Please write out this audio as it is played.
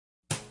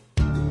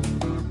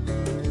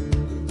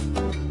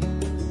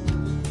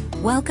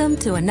Welcome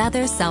to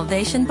another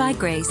Salvation by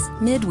Grace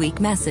Midweek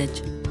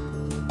message.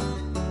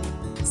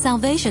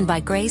 Salvation by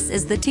Grace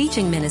is the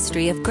teaching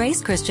ministry of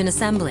Grace Christian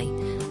Assembly,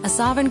 a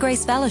Sovereign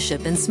Grace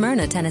Fellowship in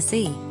Smyrna,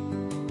 Tennessee.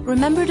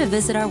 Remember to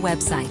visit our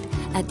website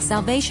at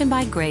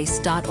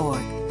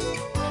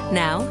salvationbygrace.org.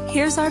 Now,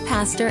 here's our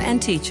pastor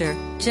and teacher,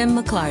 Jim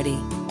McClarty.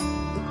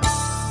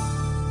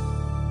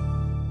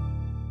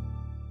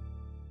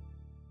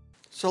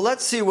 So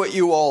let's see what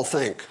you all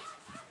think.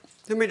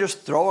 Let me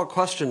just throw a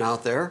question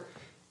out there,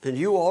 and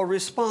you all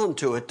respond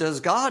to it. Does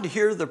God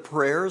hear the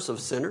prayers of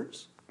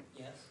sinners?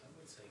 Yes, I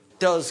would say.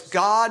 Does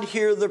God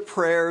hear the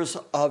prayers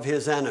of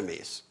his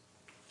enemies?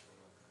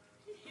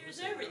 He hears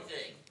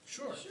everything.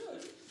 Sure.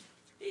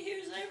 He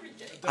hears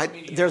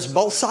everything. There's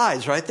both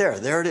sides right there.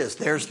 There it is.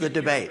 There's the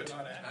debate.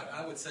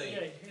 I would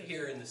say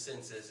hear in the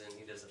sense as in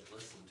he doesn't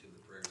listen to the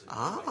prayers of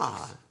the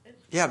righteous.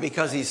 Yeah,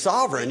 because he's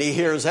sovereign, he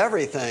hears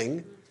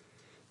everything.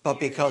 But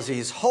because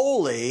he's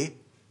holy,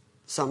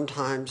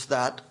 sometimes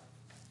that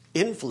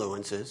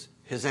influences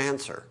his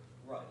answer.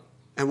 Right.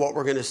 And what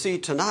we're going to see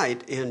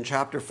tonight in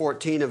chapter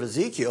 14 of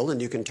Ezekiel,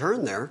 and you can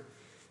turn there,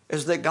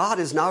 is that God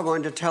is now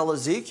going to tell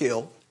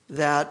Ezekiel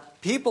that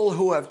people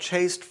who have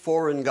chased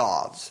foreign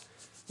gods,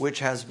 which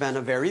has been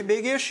a very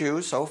big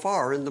issue so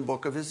far in the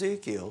book of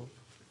Ezekiel,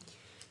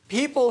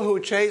 people who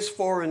chase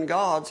foreign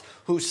gods,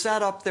 who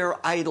set up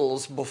their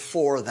idols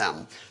before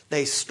them,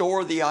 they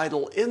store the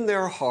idol in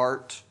their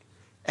heart,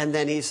 and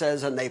then he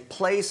says, and they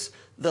place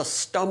the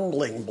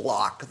stumbling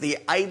block, the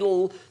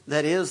idol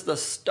that is the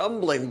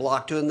stumbling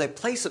block to them, they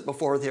place it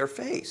before their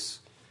face,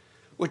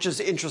 which is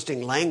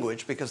interesting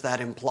language because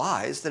that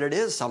implies that it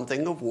is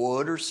something of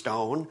wood or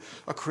stone,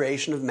 a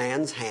creation of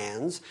man's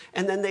hands,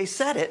 and then they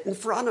set it in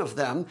front of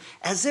them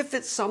as if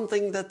it's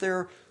something that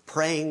they're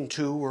praying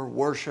to or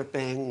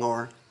worshiping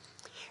or...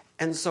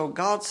 And so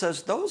God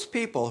says those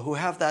people who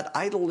have that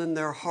idol in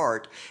their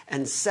heart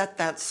and set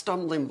that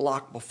stumbling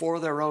block before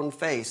their own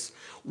face,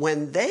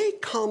 when they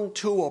come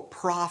to a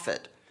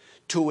prophet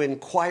to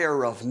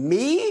inquire of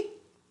me,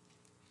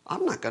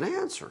 I'm not going to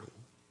answer him.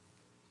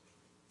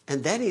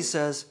 And then he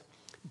says,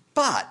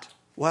 but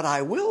what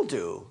I will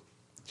do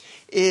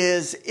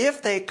is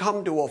if they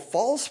come to a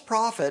false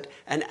prophet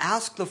and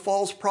ask the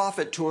false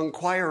prophet to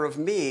inquire of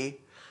me,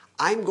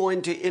 I'm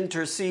going to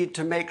intercede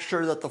to make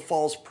sure that the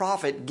false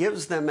prophet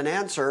gives them an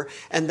answer,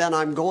 and then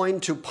I'm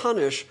going to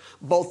punish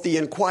both the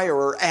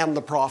inquirer and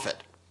the prophet,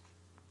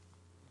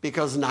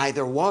 because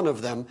neither one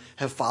of them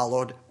have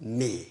followed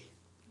me.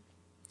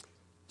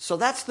 So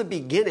that's the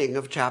beginning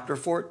of chapter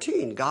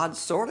 14. God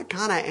sort of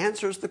kind of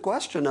answers the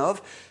question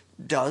of,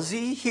 does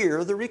he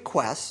hear the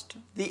request,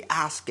 the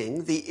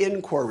asking, the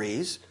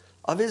inquiries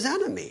of his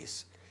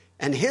enemies?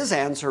 And his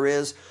answer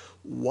is,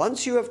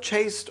 once you have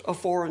chased a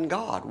foreign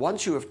god,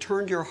 once you have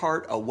turned your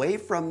heart away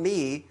from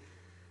me,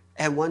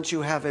 and once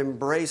you have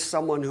embraced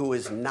someone who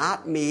is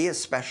not me,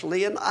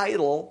 especially an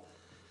idol,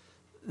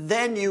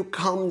 then you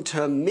come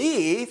to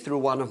me through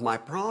one of my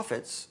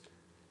prophets.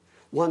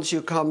 Once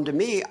you come to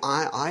me,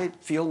 I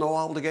feel no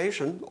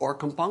obligation or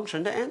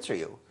compunction to answer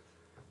you.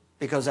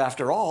 Because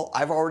after all,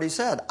 I've already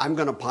said, I'm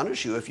going to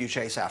punish you if you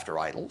chase after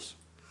idols.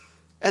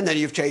 And then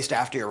you've chased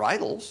after your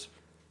idols.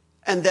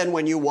 And then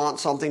when you want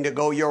something to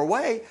go your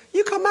way,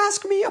 you come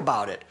ask me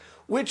about it,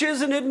 which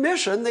is an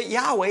admission that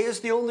Yahweh is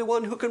the only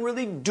one who can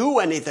really do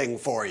anything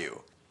for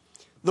you.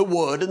 The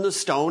wood and the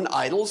stone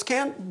idols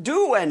can't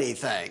do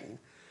anything.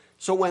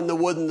 So when the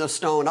wood and the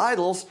stone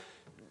idols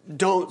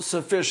don't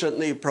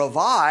sufficiently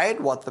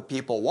provide what the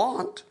people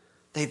want,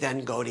 they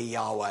then go to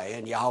Yahweh,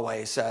 and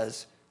Yahweh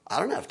says, I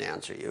don't have to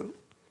answer you.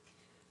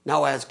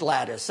 Now, as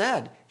Gladys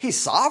said, he's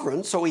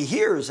sovereign, so he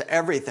hears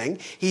everything.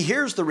 He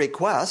hears the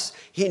requests.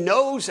 He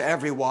knows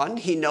everyone.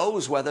 He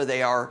knows whether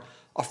they are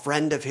a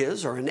friend of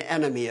his or an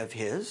enemy of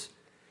his.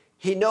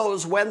 He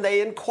knows when they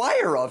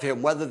inquire of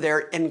him, whether they're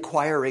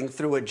inquiring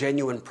through a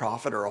genuine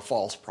prophet or a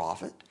false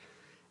prophet.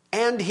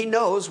 And he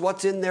knows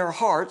what's in their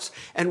hearts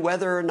and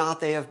whether or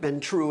not they have been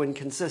true and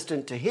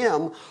consistent to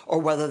him or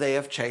whether they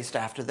have chased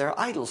after their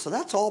idols. So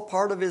that's all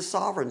part of his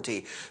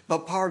sovereignty.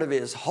 But part of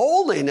his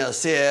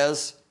holiness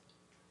is,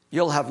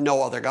 you'll have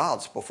no other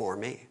gods before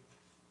me.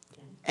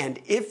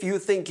 And if you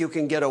think you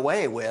can get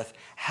away with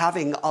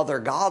having other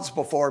gods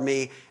before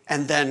me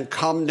and then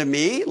come to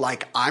me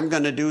like I'm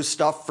going to do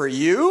stuff for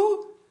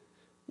you,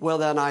 well,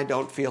 then I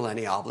don't feel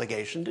any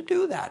obligation to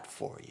do that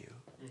for you.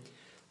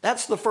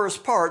 That's the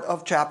first part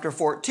of chapter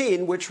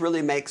 14, which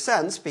really makes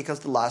sense because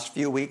the last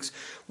few weeks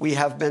we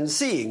have been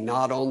seeing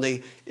not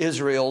only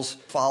Israel's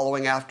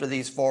following after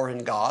these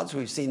foreign gods,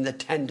 we've seen the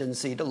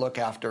tendency to look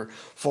after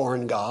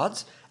foreign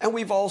gods, and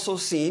we've also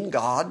seen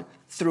God,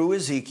 through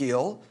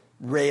Ezekiel,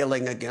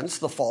 railing against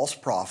the false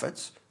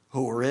prophets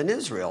who were in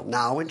Israel.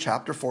 Now in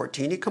chapter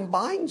 14, he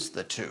combines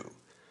the two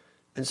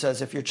and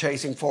says, if you're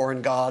chasing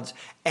foreign gods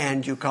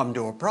and you come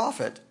to a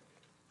prophet,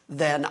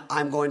 then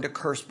I'm going to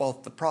curse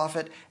both the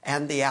prophet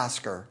and the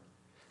asker,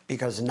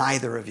 because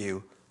neither of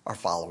you are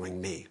following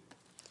me.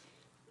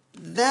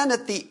 Then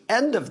at the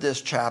end of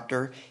this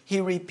chapter, he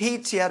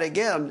repeats yet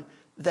again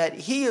that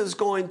he is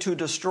going to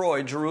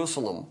destroy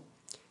Jerusalem.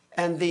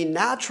 And the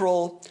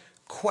natural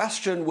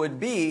question would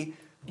be,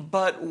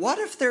 but what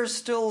if there's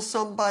still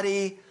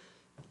somebody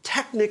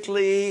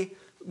technically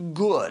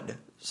good,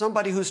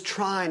 somebody who's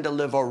trying to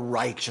live a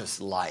righteous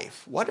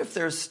life? What if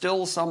there's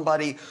still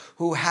somebody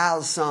who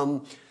has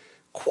some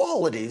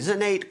qualities,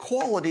 innate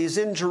qualities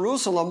in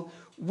Jerusalem?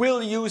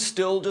 Will you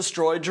still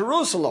destroy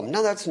Jerusalem?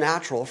 Now, that's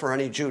natural for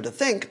any Jew to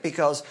think,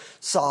 because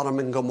Sodom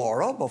and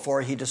Gomorrah,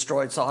 before he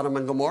destroyed Sodom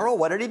and Gomorrah,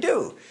 what did he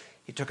do?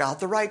 He took out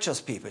the righteous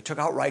people. He took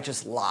out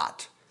righteous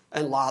Lot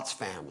and Lot's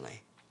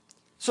family.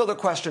 So the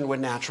question would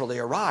naturally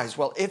arise,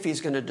 well, if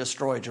he's going to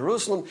destroy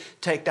Jerusalem,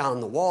 take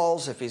down the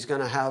walls, if he's going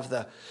to have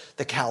the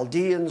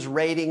Chaldeans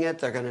raiding it,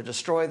 they're going to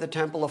destroy the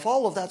temple, if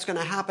all of that's going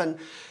to happen,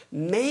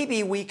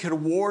 maybe we could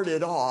ward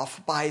it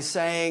off by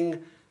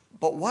saying,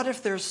 but what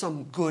if there's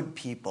some good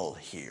people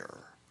here?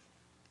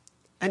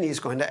 And he's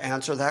going to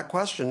answer that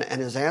question,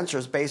 and his answer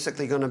is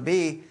basically going to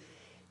be,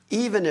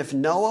 even if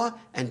Noah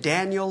and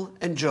Daniel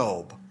and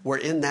Job were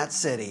in that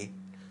city,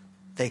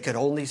 they could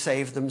only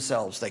save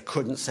themselves. They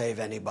couldn't save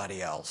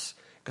anybody else,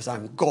 because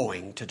I'm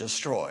going to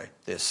destroy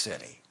this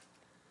city.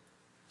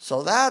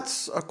 So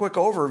that's a quick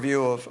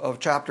overview of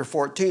chapter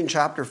 14.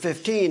 Chapter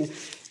 15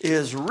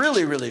 is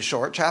really, really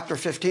short. Chapter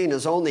 15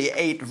 is only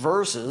 8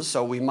 verses,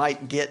 so we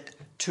might get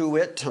to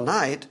it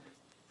tonight.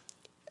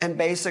 And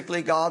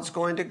basically, God's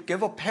going to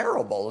give a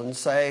parable and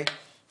say,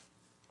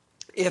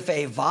 if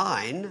a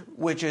vine,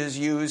 which is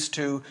used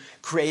to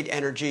create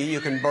energy,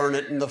 you can burn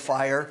it in the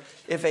fire.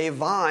 If a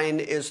vine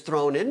is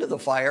thrown into the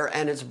fire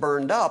and it's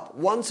burned up,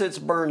 once it's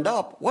burned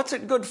up, what's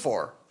it good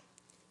for?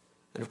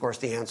 And of course,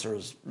 the answer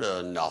is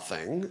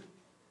nothing.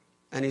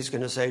 And he's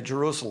going to say,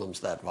 Jerusalem's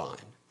that vine.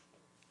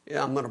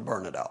 Yeah, I'm going to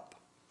burn it up.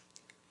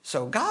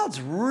 So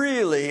God's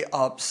really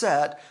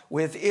upset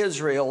with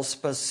Israel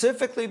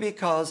specifically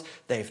because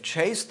they've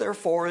chased their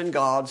foreign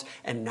gods,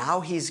 and now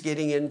he's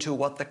getting into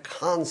what the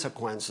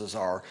consequences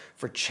are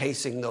for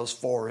chasing those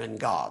foreign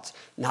gods.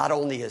 Not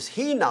only is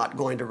he not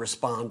going to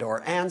respond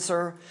or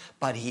answer,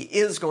 but he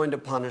is going to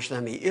punish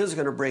them. He is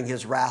going to bring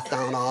his wrath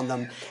down on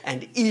them.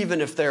 And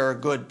even if they're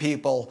good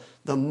people,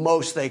 the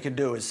most they could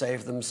do is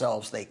save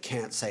themselves. They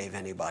can't save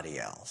anybody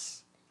else.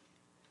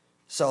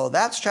 So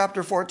that's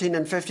chapter 14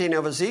 and 15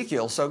 of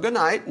Ezekiel. So good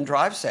night and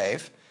drive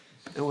safe.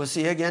 And we'll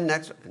see you again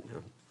next.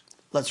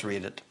 Let's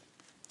read it.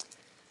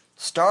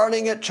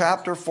 Starting at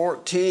chapter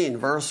 14,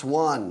 verse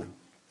 1.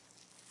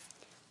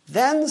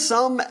 Then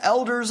some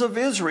elders of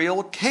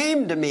Israel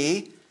came to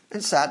me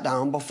and sat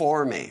down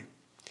before me.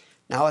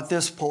 Now at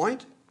this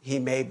point, he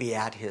may be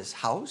at his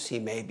house, he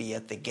may be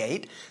at the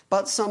gate,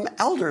 but some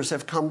elders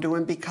have come to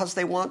him because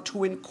they want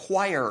to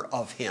inquire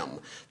of him.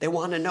 They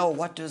want to know,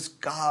 what does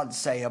God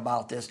say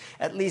about this?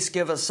 At least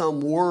give us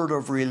some word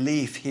of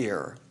relief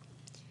here.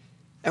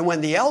 And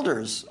when the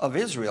elders of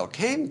Israel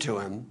came to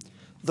him,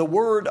 the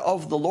word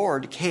of the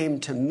Lord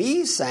came to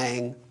me,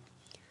 saying,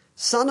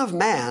 Son of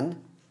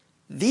man,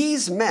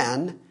 these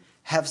men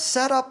have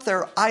set up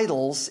their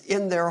idols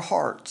in their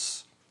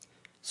hearts.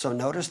 So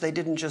notice they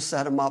didn't just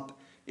set them up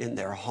in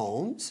their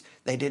homes.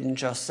 They didn't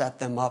just set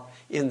them up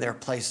in their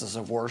places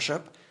of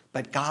worship,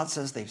 but God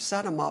says they've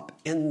set them up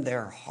in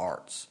their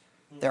hearts.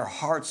 Their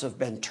hearts have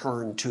been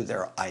turned to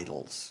their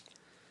idols.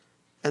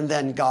 And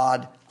then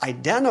God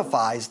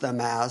identifies them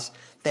as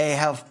they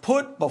have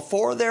put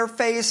before their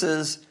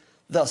faces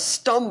the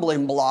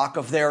stumbling block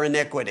of their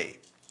iniquity.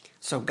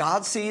 So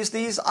God sees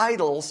these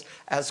idols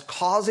as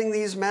causing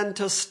these men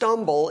to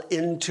stumble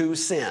into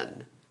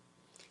sin.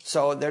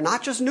 So they're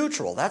not just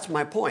neutral. That's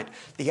my point.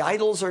 The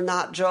idols are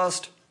not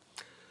just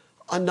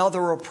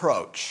another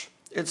approach.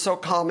 It's so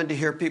common to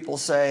hear people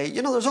say,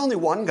 there's only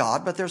one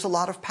God, but there's a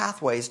lot of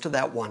pathways to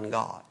that one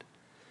God.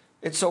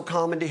 It's so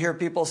common to hear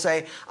people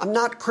say, I'm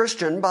not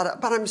Christian,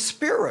 but I'm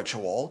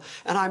spiritual,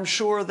 and I'm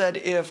sure that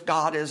if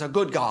God is a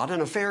good God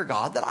and a fair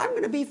God, that I'm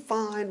going to be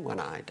fine when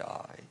I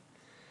die.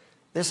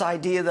 This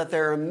idea that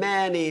there are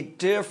many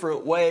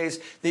different ways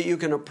that you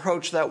can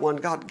approach that one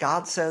God.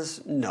 God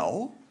says,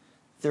 no.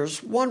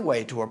 There's one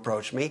way to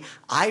approach me.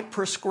 I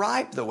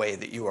prescribe the way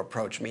that you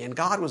approach me. And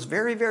God was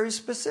very, very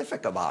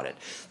specific about it.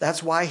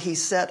 That's why he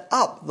set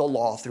up the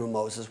law through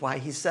Moses, why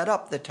he set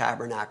up the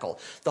tabernacle,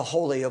 the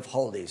Holy of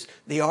Holies,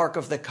 the Ark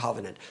of the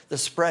Covenant, the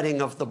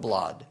spreading of the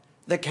blood,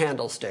 the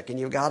candlestick, and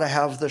you've got to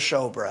have the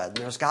showbread, and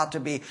there's got to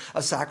be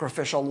a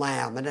sacrificial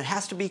lamb, and it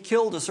has to be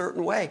killed a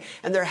certain way,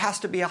 and there has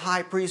to be a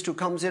high priest who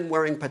comes in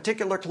wearing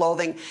particular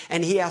clothing,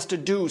 and he has to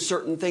do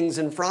certain things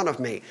in front of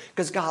me,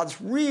 because God's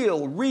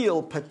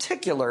real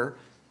particular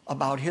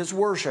about his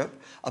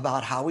worship,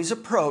 about how he's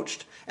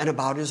approached, and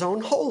about his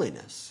own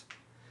holiness.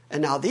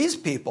 And now these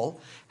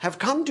people have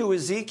come to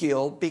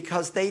Ezekiel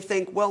because they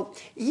think, well,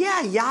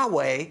 yeah,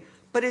 Yahweh,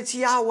 but it's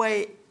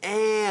Yahweh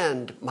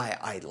and my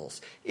idols.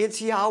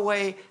 It's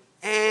Yahweh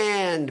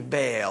and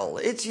Baal.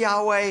 It's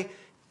Yahweh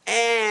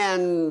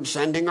and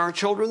sending our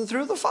children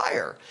through the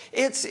fire.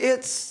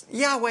 It's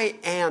Yahweh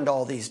and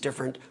all these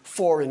different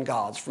foreign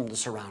gods from the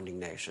surrounding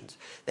nations.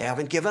 They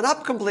haven't given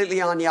up completely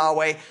on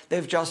Yahweh.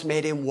 They've just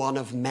made him one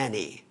of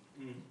many.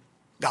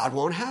 God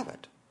won't have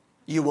it.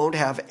 You won't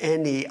have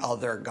any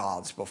other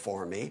gods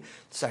before me.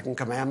 The second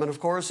commandment, of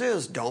course,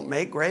 is don't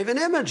make graven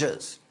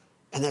images.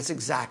 And that's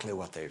exactly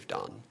what they've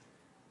done.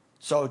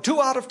 So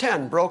 2 out of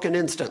 10 broken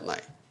instantly.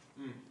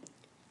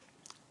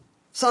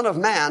 Son of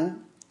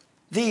man,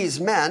 these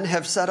men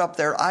have set up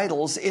their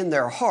idols in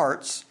their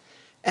hearts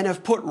and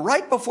have put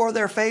right before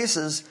their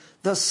faces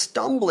the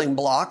stumbling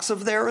blocks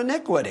of their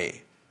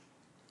iniquity.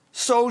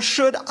 So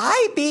should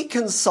I be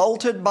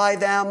consulted by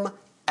them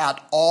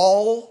at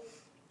all?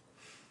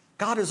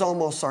 God is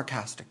almost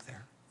sarcastic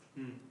there.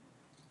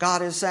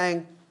 God is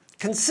saying,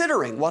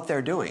 considering what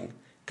they're doing,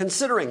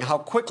 considering how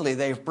quickly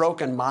they've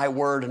broken my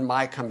word and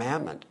my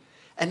commandment,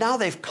 and now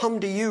they've come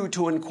to you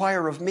to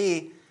inquire of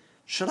me,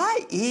 should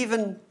I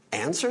even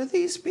answer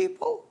these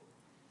people?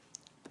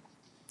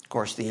 Of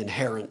course, the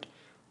inherent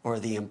or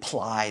the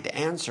implied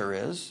answer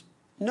is,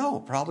 no,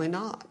 probably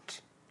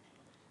not.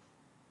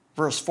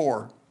 Verse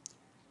 4,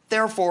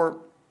 therefore,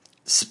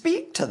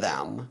 speak to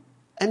them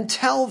and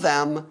tell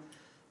them,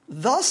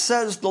 thus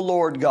says the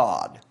Lord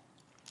God,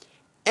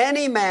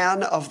 any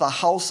man of the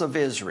house of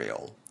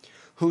Israel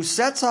who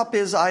sets up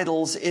his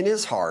idols in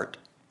his heart,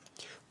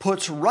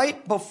 puts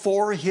right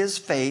before his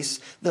face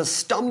the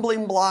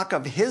stumbling block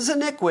of his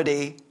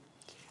iniquity,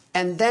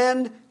 and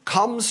then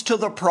comes to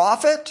the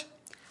prophet,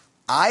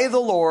 I, the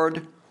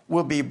Lord,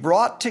 will be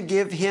brought to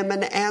give him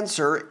an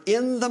answer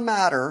in the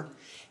matter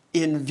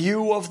in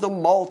view of the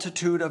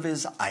multitude of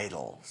his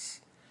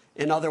idols.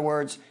 In other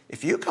words,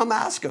 if you come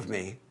ask of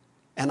me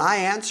and I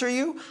answer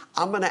you,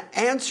 I'm going to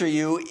answer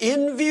you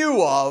in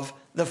view of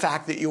the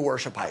fact that you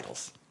worship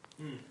idols.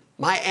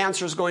 My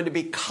answer is going to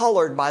be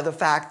colored by the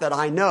fact that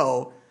I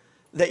know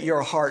that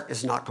your heart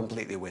is not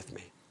completely with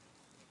me.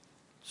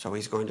 So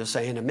he's going to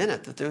say in a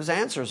minute that those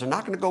answers are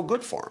not going to go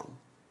good for him.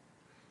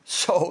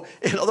 So,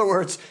 in other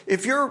words,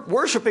 if you're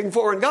worshiping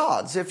foreign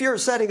gods, if you're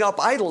setting up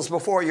idols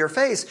before your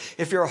face,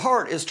 if your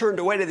heart is turned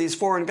away to these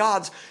foreign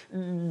gods,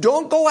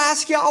 don't go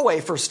ask Yahweh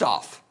for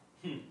stuff.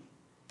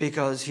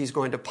 Because he's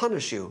going to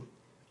punish you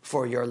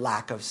for your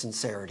lack of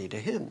sincerity to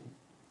him.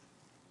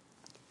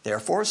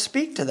 Therefore,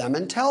 speak to them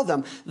and tell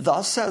them,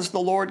 thus says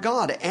the Lord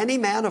God, any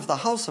man of the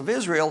house of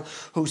Israel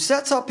who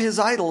sets up his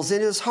idols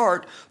in his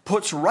heart,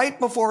 puts right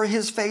before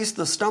his face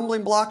the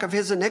stumbling block of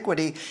his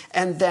iniquity,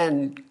 and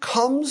then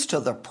comes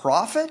to the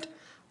prophet,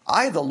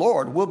 I, the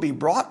Lord, will be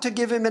brought to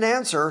give him an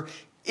answer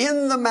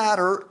in the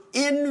matter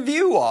in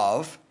view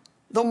of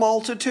the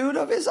multitude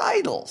of his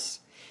idols,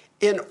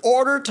 in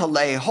order to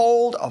lay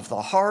hold of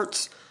the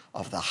hearts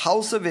of the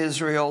house of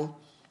Israel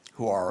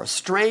who are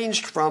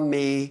estranged from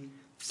me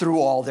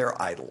through all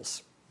their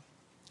idols.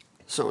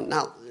 So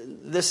now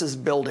this is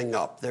building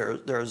up.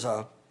 There's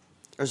a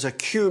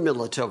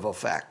cumulative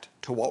effect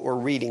to what we're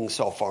reading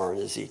so far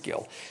in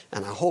Ezekiel.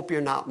 And I hope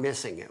you're not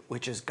missing it,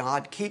 which is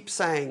God keeps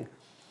saying,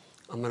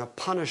 I'm going to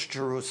punish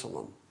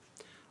Jerusalem.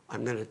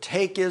 I'm going to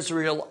take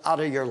Israel out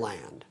of your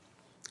land.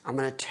 I'm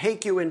going to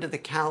take you into the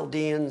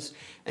Chaldeans,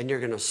 and you're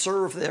going to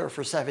serve there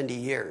for 70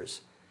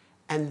 years.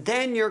 And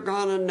then you're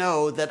going to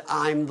know that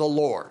I'm the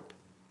Lord.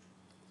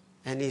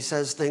 And he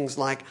says things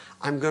like,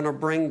 I'm going to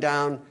bring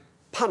down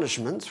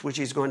punishments, which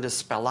he's going to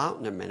spell out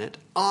in a minute,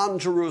 on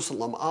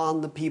Jerusalem,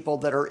 on the people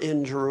that are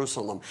in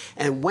Jerusalem.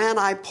 And when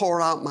I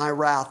pour out my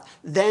wrath,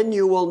 then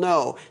you will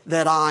know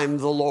that I'm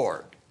the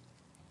Lord.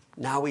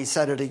 Now he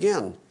said it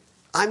again.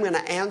 I'm going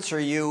to answer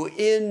you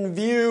in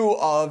view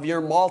of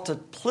your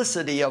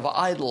multiplicity of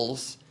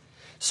idols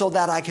so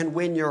that I can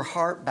win your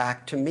heart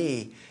back to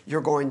me. You're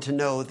going to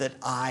know that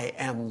I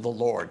am the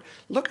Lord.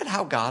 Look at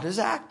how God is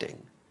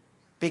acting.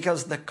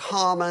 Because the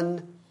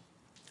common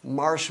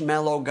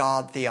marshmallow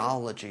God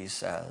theology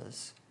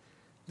says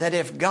that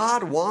if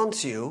God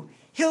wants you,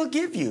 he'll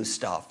give you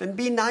stuff and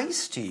be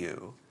nice to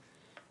you.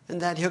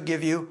 And that he'll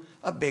give you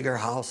a bigger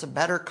house, a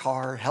better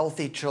car,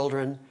 healthy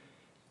children.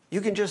 You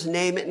can just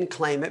name it and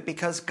claim it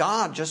because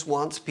God just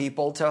wants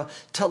people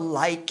to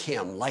like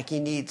him, like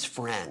he needs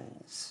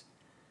friends.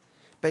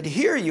 But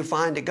here you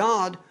find a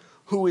God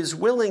who is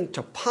willing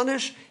to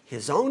punish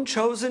his own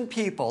chosen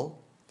people,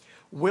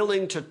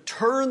 willing to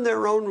turn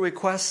their own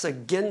requests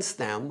against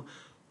them,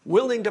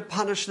 willing to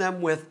punish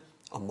them with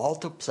a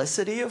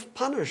multiplicity of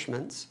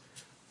punishments,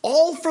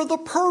 all for the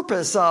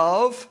purpose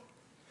of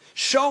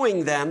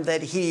showing them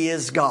that he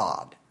is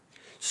God.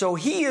 So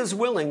he is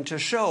willing to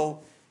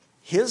show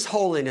his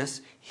holiness,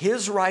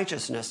 his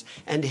righteousness,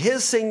 and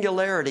his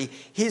singularity.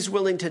 He's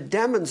willing to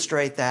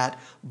demonstrate that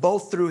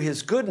both through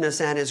his goodness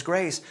and his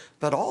grace,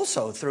 but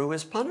also through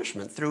his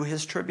punishment, through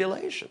his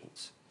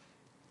tribulations.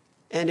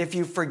 And if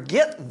you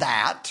forget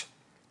that,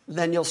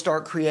 then you'll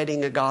start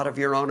creating a God of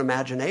your own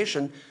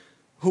imagination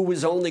who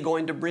is only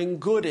going to bring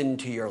good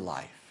into your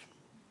life.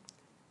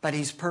 But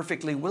he's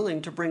perfectly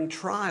willing to bring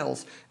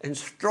trials and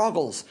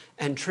struggles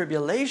and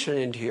tribulation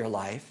into your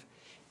life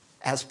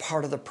as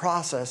part of the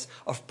process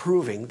of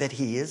proving that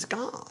he is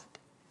God.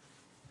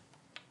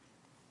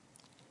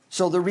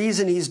 So the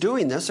reason he's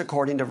doing this,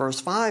 according to verse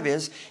 5,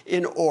 is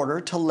in order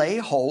to lay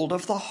hold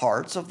of the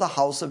hearts of the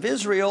house of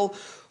Israel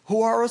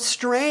who are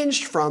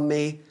estranged from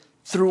me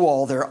through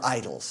all their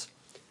idols.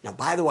 Now,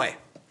 by the way,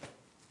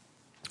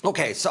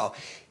 Okay, so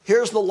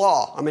here's the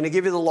law. I'm going to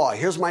give you the law.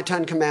 Here's my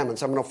 10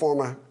 commandments. I'm going to form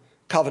a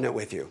covenant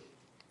with you.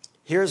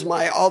 Here's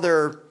my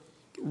other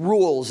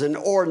rules and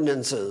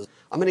ordinances.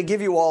 I'm going to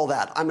give you all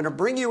that. I'm going to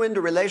bring you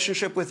into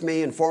relationship with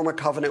me and form a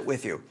covenant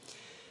with you.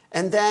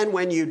 And then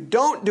when you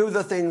don't do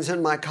the things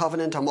in my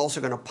covenant, I'm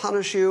also going to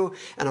punish you,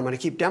 and I'm going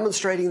to keep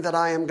demonstrating that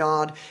I am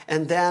God.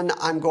 And then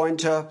I'm going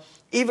to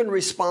even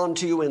respond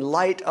to you in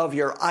light of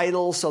your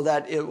idols so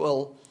that it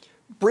will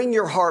bring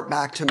your heart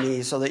back to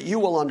me, so that you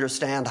will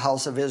understand,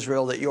 house of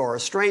Israel, that you are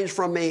estranged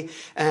from me,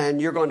 and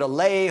you're going to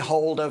lay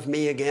hold of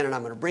me again, and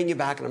I'm going to bring you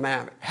back, and I'm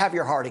going to have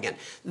your heart again.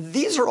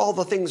 These are all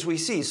the things we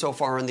see so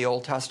far in the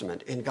Old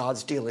Testament in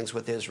God's dealings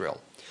with Israel.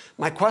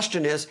 My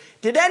question is,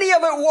 did any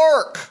of it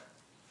work?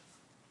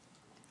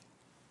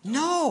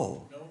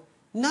 No.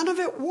 None of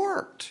it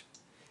worked.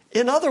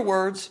 In other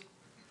words,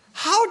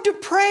 how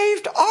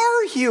depraved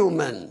are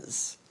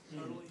humans?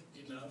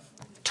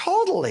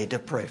 Totally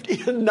depraved.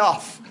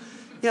 Enough.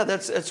 Yeah,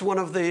 it's one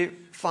of the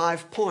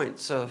 5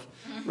 points of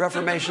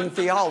Reformation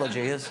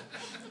theology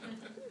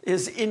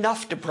is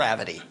enough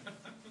depravity.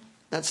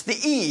 That's the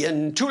E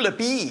in tulip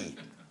E.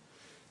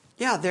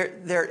 Yeah,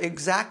 they're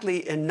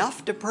exactly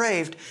enough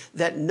depraved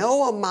that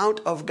no amount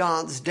of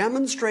God's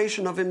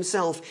demonstration of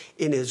himself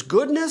in his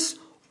goodness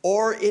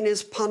or in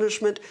his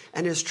punishment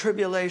and his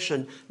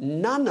tribulation,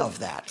 none of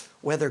that,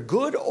 whether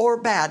good or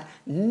bad,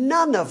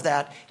 none of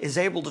that is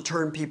able to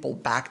turn people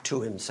back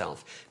to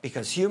himself.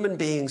 Because human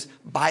beings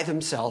by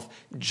themselves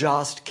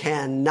just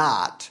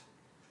cannot,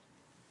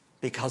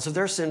 because of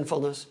their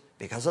sinfulness,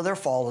 because of their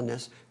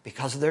fallenness,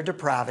 because of their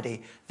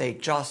depravity, they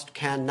just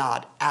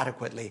cannot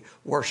adequately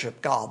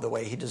worship God the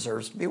way he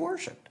deserves to be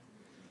worshiped.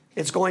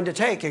 It's going to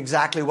take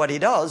exactly what he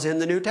does in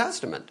the New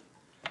Testament,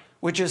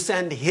 which is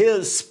send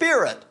his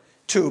Spirit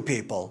to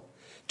people,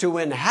 to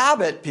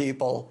inhabit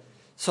people,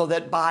 so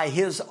that by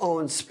his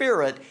own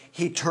Spirit,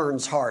 he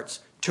turns hearts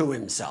to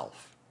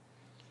himself.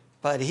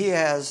 But he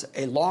has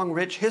a long,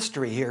 rich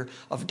history here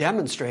of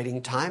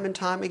demonstrating time and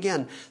time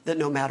again that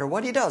no matter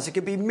what he does, it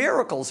can be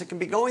miracles, it can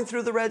be going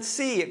through the Red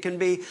Sea, it can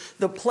be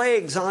the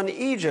plagues on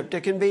Egypt,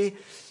 it can be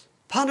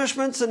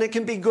punishments, and it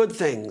can be good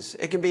things.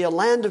 It can be a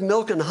land of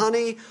milk and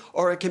honey,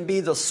 or it can be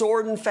the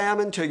sword and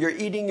famine till you're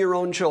eating your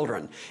own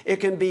children. It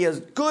can be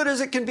as good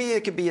as it can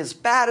be as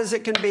bad as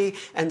it can be,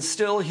 and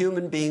still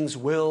human beings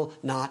will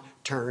not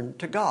turn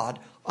to God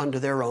under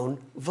their own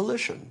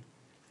volition.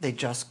 They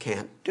just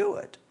can't do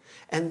it.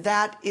 And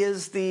that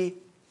is the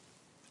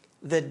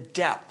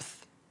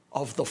depth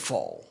of the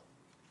fall.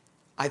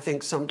 I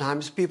think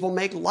sometimes people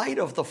make light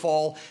of the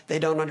fall. They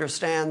don't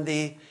understand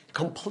the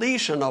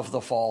completion of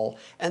the fall,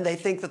 and they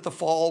think that the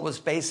fall was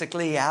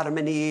basically Adam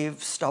and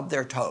Eve stubbed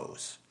their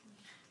toes.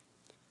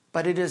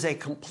 But it is a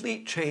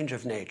complete change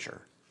of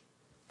nature,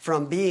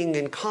 from being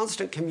in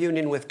constant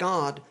communion with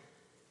God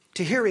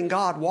to hearing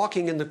God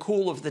walking in the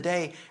cool of the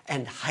day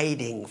and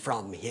hiding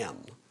from him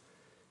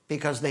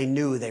because they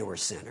knew they were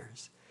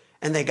sinners.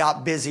 And they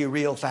got busy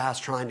real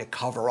fast trying to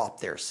cover up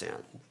their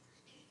sin.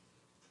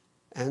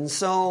 And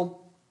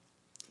so,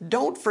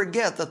 don't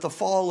forget that the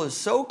fall is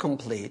so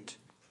complete.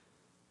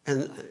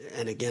 And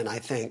again, I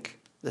think,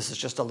 this is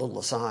just a little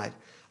aside,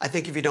 I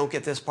think if you don't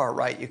get this part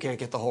right, you can't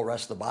get the whole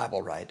rest of the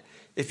Bible right.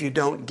 If you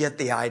don't get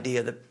the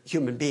idea that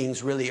human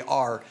beings really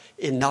are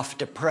enough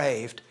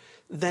depraved,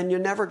 then you're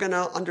never going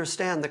to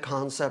understand the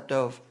concept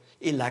of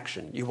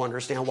election. You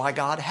understand why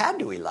God had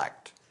to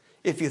elect.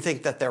 If you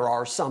think that there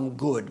are some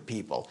good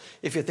people,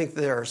 if you think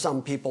there are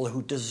some people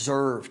who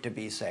deserve to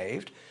be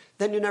saved,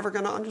 then you're never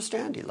going to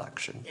understand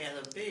election. Yeah,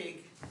 the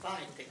big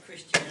fight that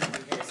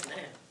Christianity has now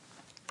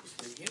is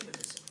with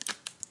humanism.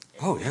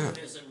 And oh, yeah.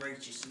 Humanism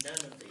reaches none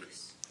of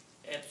this.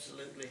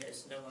 Absolutely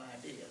has no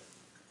idea.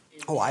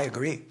 I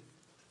agree.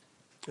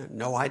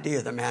 No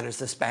idea that man is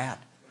this bad.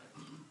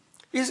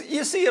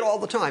 You see it all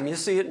the time. You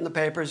see it in the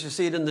papers. You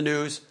see it in the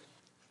news.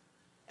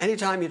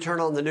 Anytime you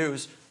turn on the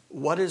news,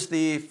 what is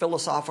the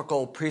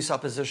philosophical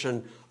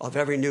presupposition of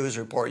every news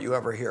report you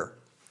ever hear?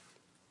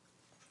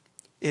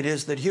 It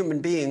is that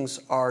human beings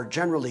are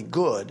generally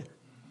good,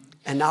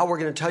 and now we're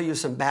going to tell you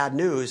some bad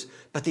news,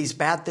 but these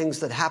bad things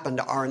that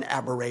happened are an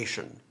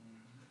aberration.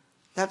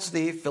 That's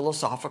the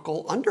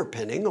philosophical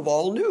underpinning of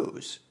all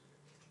news.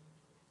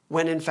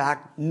 When in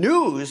fact,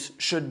 news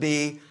should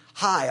be,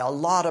 hi, a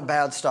lot of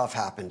bad stuff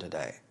happened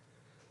today.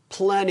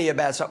 Plenty of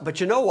bad stuff. But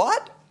you know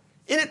what?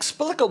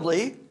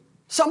 Inexplicably,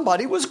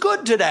 somebody was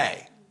good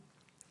today.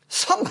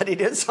 Somebody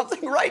did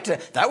something right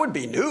today. That would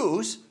be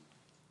news.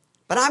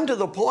 But I'm to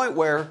the point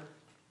where,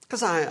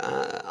 because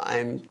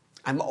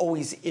I'm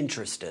always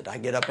interested. I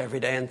get up every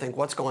day and think,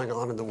 what's going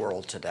on in the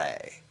world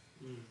today?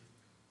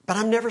 But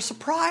I'm never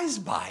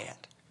surprised by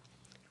it.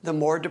 The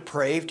more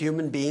depraved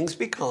human beings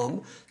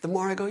become, the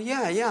more I go,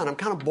 yeah, and I'm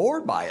kind of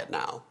bored by it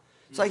now.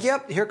 It's like,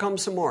 yep, here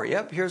comes some more.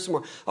 Yep, here's some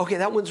more. Okay,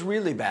 that one's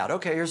really bad.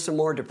 Okay, here's some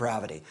more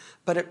depravity.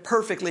 But it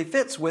perfectly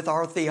fits with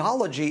our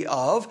theology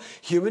of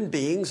human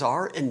beings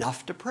are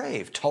enough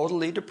depraved,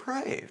 totally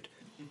depraved.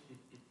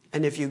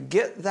 And if you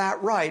get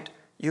that right,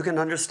 you can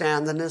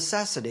understand the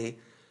necessity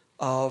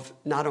of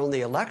not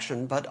only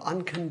election, but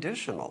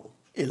unconditional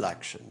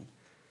election,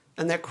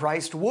 and that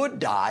Christ would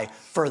die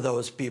for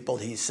those people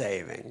he's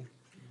saving.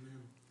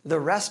 Amen. The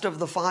rest of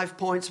the 5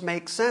 points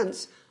make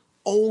sense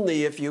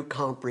only if you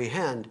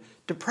comprehend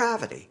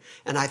depravity.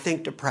 And I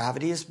think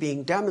depravity is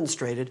being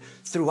demonstrated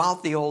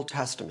throughout the Old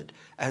Testament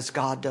as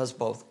God does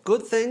both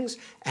good things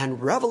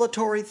and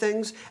revelatory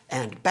things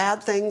and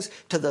bad things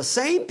to the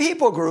same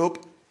people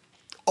group,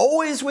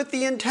 always with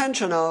the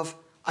intention of,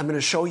 I'm going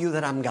to show you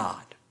that I'm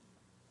God.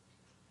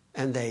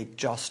 And they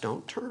just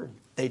don't turn.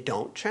 They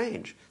don't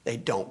change. They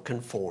don't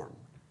conform.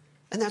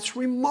 And that's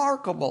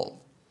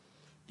remarkable.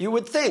 You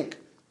would think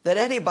that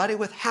anybody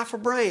with half a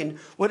brain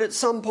would at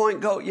some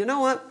point go, you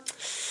know what?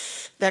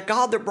 That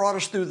God that brought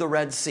us through the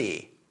Red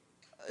Sea,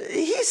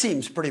 he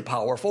seems pretty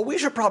powerful. We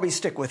should probably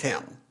stick with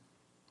him.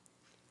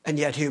 And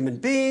yet human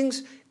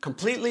beings,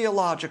 completely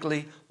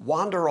illogically,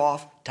 wander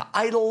off to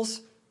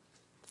idols,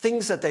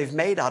 things that they've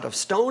made out of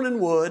stone and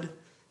wood,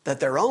 that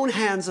their own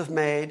hands have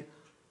made,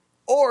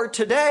 or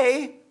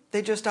today,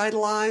 they just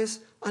idolize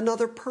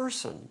another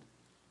person.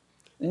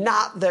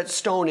 Not that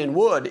stone and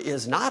wood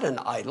is not an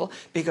idol,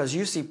 because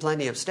you see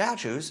plenty of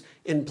statues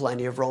in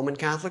plenty of Roman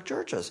Catholic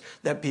churches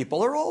that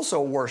people are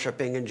also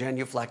worshiping and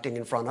genuflecting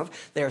in front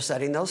of. They're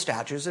setting those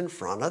statues in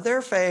front of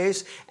their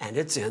face, and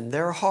it's in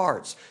their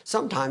hearts.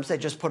 Sometimes they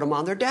just put them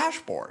on their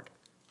dashboard,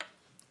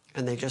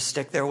 and they just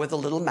stick there with a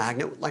little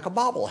magnet like a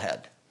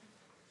bobblehead,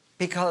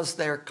 because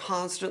they're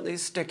constantly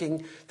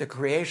sticking the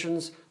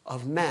creations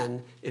of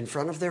men in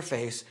front of their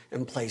face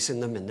and placing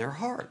them in their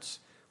hearts.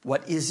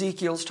 What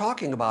Ezekiel's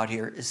talking about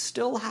here is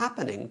still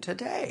happening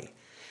today,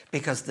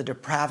 because the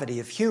depravity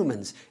of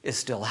humans is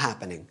still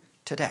happening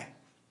today.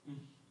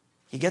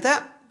 You get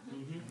that?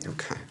 Mm-hmm.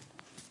 Okay.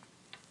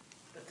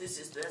 But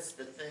that's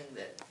the thing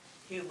that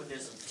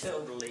humanism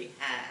totally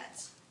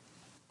hides.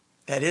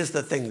 That is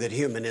the thing that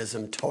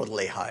humanism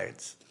totally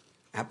hides.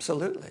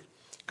 Absolutely.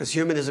 Because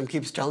humanism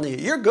keeps telling you,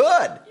 you're good.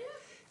 Yeah.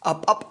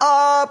 Up, up,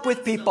 up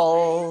with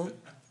people.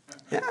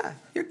 Yeah,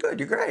 you're good.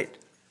 You're great.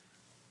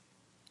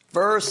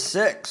 Verse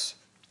 6.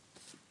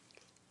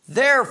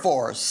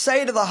 Therefore,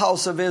 say to the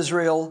house of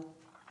Israel,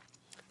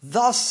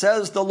 thus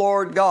says the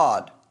Lord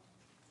God,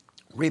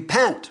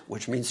 repent,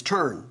 which means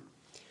turn.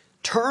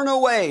 Turn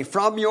away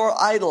from your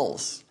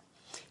idols.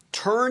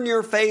 Turn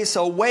your face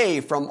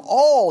away from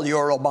all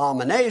your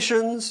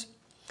abominations.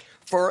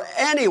 For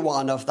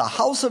anyone of the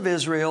house of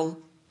Israel.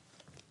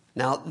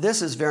 Now,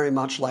 this is very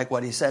much like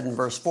what he said in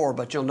verse 4,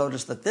 but you'll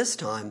notice that this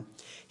time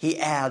he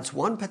adds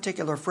one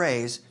particular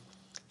phrase.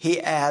 He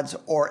adds,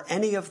 or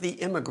any of the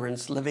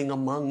immigrants living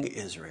among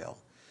Israel.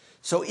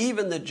 So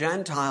even the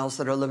Gentiles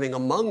that are living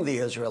among the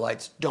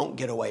Israelites don't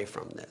get away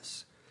from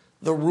this.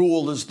 The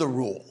rule is the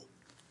rule.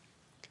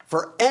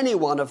 For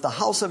anyone of the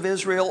house of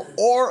Israel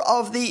or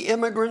of the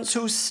immigrants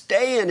who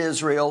stay in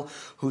Israel,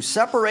 who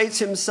separates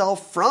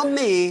himself from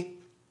me,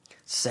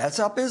 sets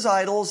up his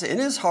idols in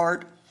his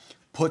heart,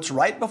 puts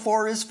right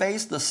before his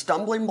face the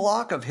stumbling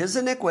block of his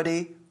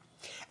iniquity,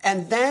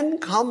 and then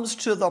comes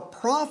to the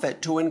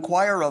prophet to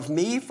inquire of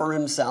me for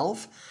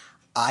himself,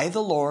 I,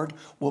 the Lord,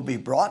 will be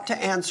brought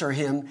to answer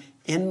him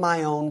in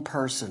my own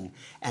person,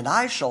 and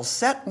I shall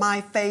set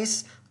my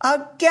face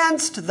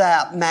against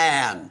that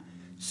man.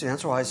 See,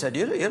 that's why I said,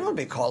 you don't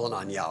be calling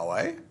on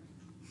Yahweh,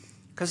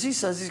 because he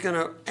says he's going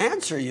to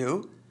answer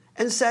you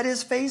and set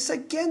his face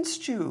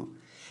against you.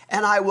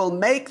 And I will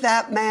make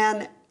that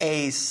man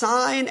a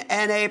sign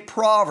and a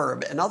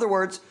proverb. In other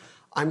words,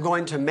 I'm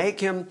going to make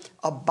him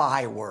a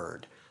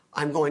byword.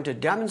 I'm going to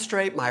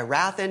demonstrate my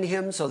wrath in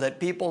him so that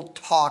people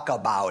talk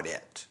about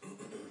it.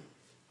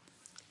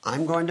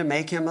 I'm going to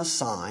make him a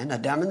sign, a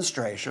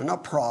demonstration, a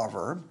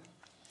proverb,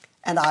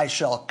 and I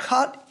shall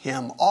cut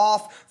him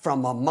off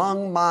from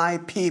among my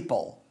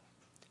people.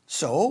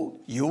 So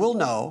you will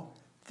know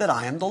that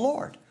I am the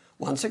Lord.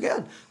 Once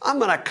again, I'm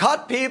going to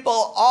cut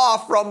people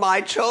off from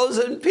my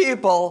chosen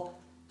people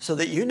so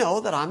that you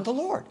know that I'm the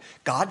Lord.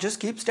 God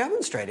just keeps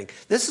demonstrating.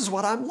 This is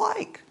what I'm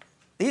like.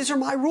 These are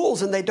my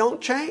rules, and they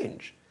don't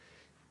change.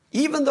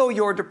 Even though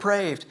you're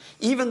depraved,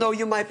 even though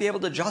you might be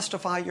able to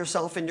justify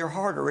yourself in your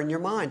heart or in your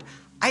mind,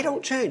 I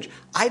don't change.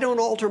 I don't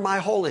alter my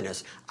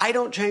holiness. I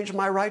don't change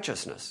my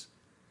righteousness.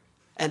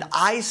 And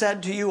I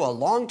said to you a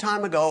long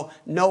time ago,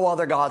 no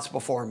other gods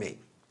before me.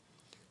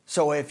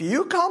 So if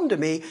you come to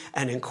me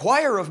and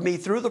inquire of me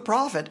through the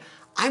prophet,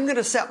 I'm going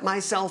to set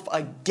myself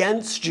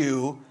against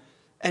you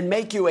and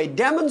make you a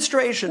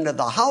demonstration to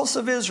the house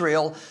of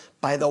Israel.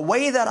 By the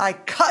way that I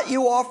cut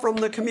you off from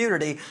the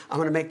community, I'm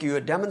going to make you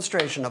a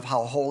demonstration of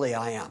how holy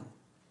I am.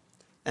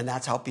 And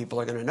that's how people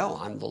are going to know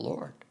I'm the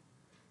Lord.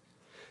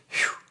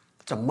 Whew.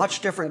 It's a much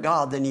different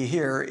God than you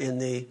hear in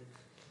the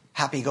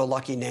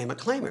happy-go-lucky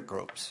name-it-claim-it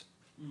groups.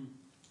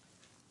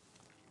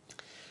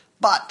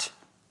 But,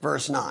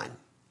 verse 9,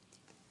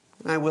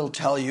 I will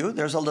tell you,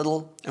 there's a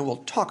little, and we'll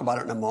talk about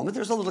it in a moment,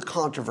 there's a little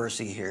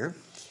controversy here.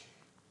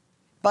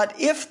 But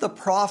if the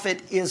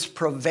prophet is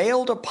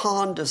prevailed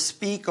upon to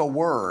speak a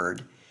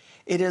word,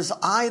 it is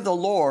I, the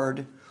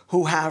Lord,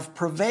 who have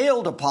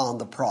prevailed upon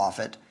the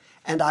prophet,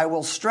 and I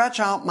will stretch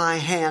out my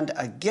hand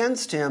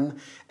against him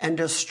and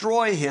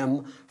destroy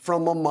him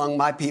from among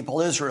my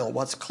people Israel.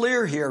 What's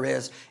clear here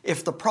is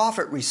if the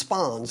prophet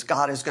responds,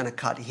 God is going to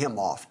cut him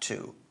off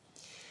too.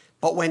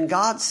 But when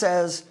God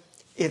says,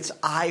 it's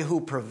I who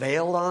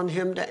prevailed on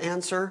him to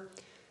answer,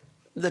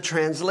 the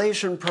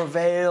translation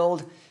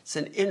prevailed. It's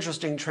an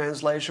interesting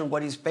translation.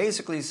 What he's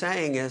basically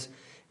saying is,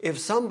 if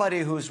somebody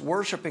who's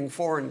worshiping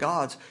foreign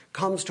gods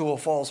comes to a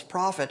false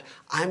prophet,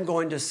 I'm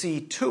going to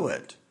see to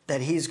it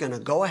that he's going to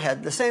go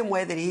ahead the same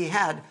way that he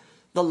had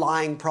the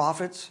lying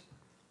prophets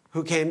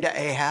who came to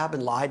Ahab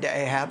and lied to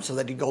Ahab so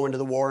that he'd go into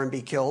the war and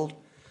be killed.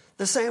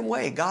 The same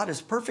way, God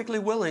is perfectly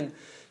willing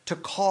to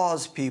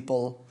cause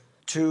people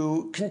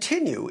to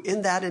continue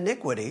in that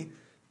iniquity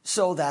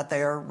so that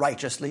they are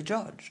righteously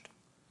judged.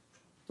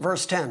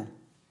 Verse 10,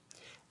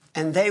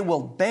 and they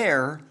will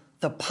bear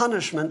the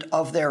punishment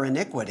of their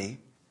iniquity.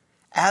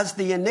 As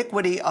the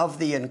iniquity of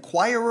the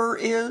inquirer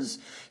is,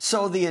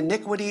 so the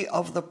iniquity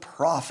of the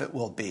prophet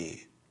will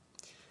be.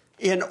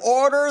 In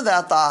order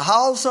that the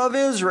house of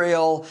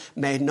Israel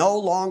may no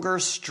longer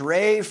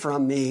stray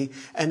from me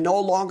and no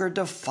longer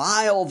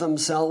defile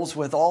themselves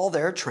with all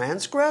their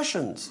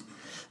transgressions.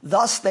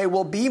 Thus they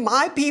will be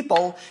my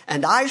people,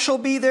 and I shall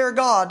be their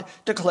God,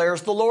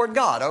 declares the Lord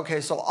God.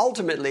 Okay, so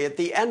ultimately, at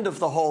the end of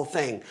the whole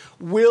thing,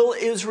 will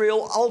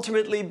Israel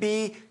ultimately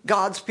be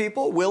God's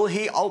people? Will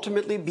he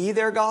ultimately be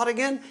their God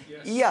again?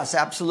 Yes,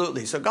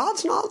 absolutely. So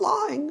God's not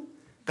lying.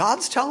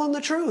 God's telling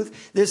the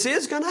truth. This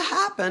is going to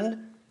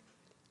happen.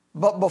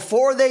 But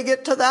before they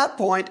get to that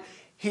point,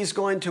 he's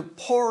going to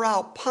pour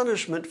out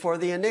punishment for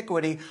the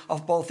iniquity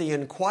of both the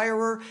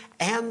inquirer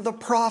and the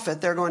prophet.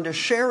 They're going to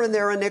share in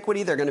their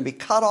iniquity. They're going to be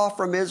cut off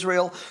from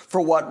Israel.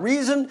 For what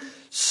reason?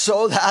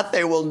 So that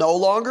they will no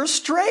longer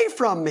stray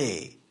from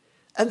me.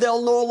 And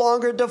they'll no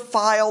longer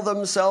defile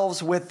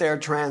themselves with their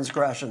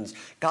transgressions.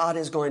 God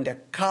is going to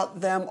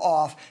cut them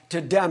off to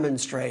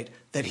demonstrate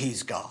that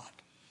he's God.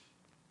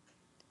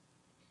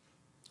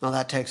 Now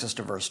that takes us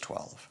to verse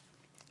 12.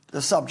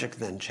 The subject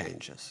then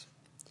changes.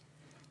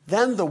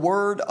 Then the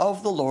word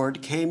of the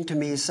Lord came to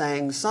me,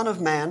 saying, Son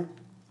of man,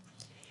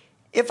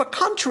 if a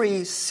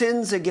country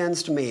sins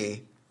against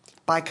me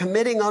by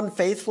committing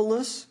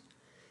unfaithfulness,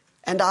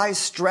 and I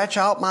stretch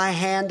out my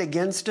hand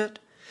against it,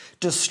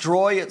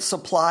 destroy its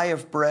supply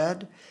of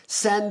bread,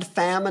 send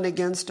famine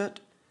against it,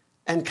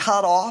 and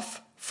cut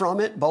off from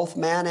it both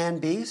man and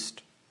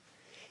beast,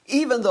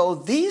 even though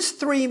these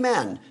three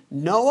men,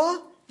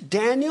 Noah,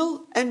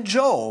 Daniel, and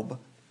Job,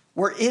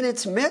 were in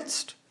its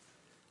midst,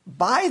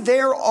 by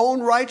their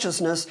own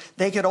righteousness,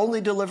 they could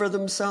only deliver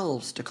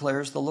themselves,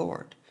 declares the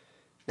Lord.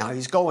 Now,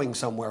 he's going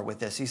somewhere with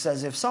this. He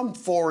says, if some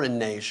foreign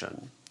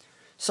nation,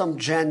 some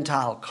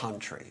Gentile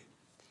country,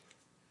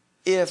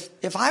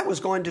 if I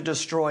was going to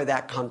destroy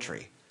that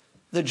country,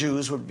 the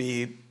Jews would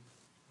be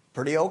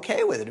pretty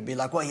okay with it. It'd be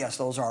like, well, yes,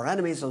 those are our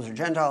enemies. Those are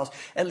Gentiles.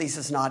 At least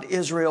it's not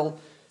Israel.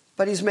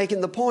 But he's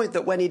making the point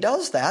that when he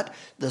does that,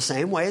 the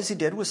same way as he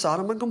did with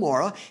Sodom and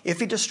Gomorrah, if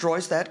he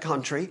destroys that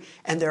country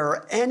and there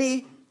are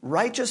any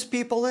righteous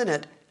people in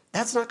it,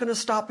 that's not going to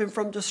stop him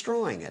from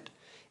destroying it.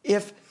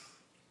 If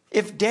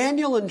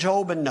Daniel and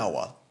Job and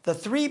Noah, the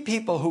three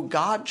people who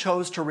God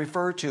chose to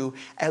refer to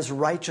as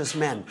righteous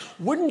men,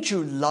 wouldn't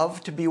you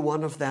love to be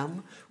one of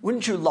them?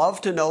 Wouldn't you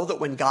love to know that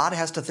when God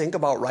has to think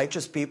about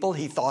righteous people,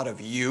 he thought of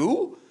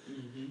you?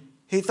 Mm-hmm.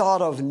 He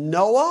thought of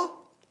Noah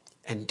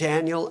and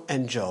Daniel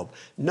and Job.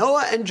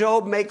 Noah and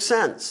Job make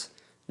sense.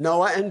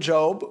 Noah and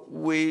Job,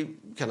 we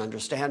can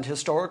understand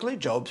historically.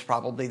 Job's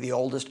probably the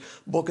oldest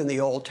book in the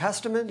Old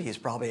Testament. He's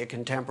probably a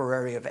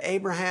contemporary of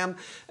Abraham.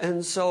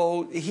 And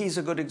so he's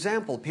a good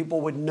example.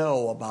 People would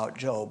know about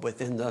Job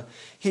within the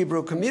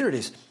Hebrew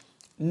communities.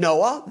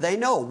 Noah, they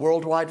know.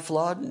 Worldwide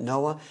flood,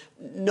 Noah.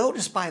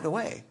 Notice, by the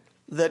way,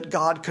 that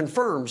God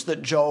confirms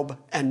that Job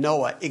and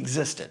Noah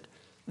existed.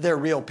 They're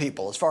real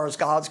people. As far as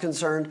God's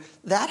concerned,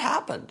 that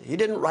happened. He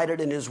didn't write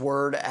it in his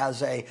word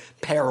as a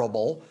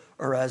parable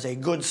or as a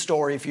good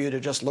story for you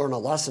to just learn a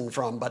lesson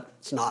from, but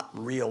it's not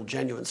real,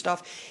 genuine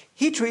stuff.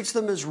 He treats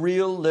them as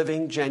real,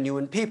 living,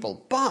 genuine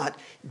people. But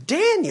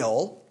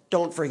Daniel,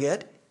 don't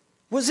forget,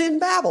 was in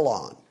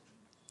Babylon.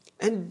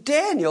 And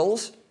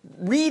Daniel's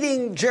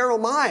reading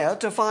Jeremiah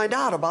to find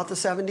out about the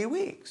 70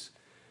 weeks.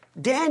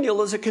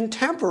 Daniel is a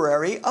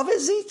contemporary of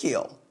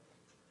Ezekiel.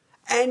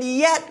 And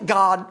yet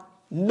God,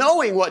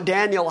 knowing what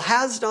Daniel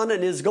has done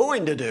and is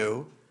going to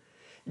do,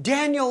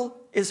 Daniel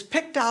is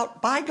picked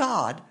out by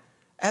God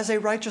as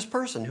a righteous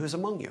person who's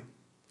among you.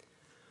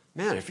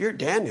 Man, if you're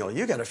Daniel,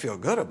 you got to feel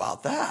good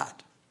about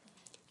that.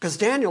 Because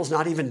Daniel's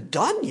not even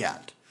done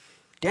yet.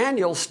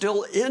 Daniel's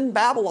still in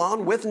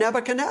Babylon with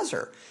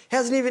Nebuchadnezzar.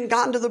 Hasn't even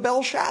gotten to the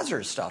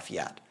Belshazzar stuff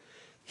yet.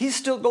 He's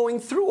still going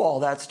through all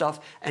that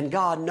stuff, and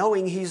God,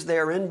 knowing he's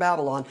there in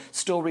Babylon,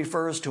 still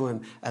refers to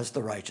him as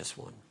the righteous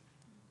one.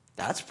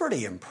 That's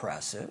pretty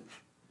impressive.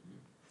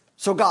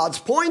 So God's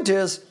point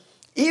is,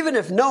 even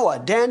if Noah,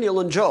 Daniel,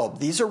 and Job,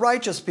 these are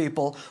righteous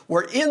people,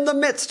 were in the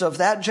midst of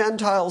that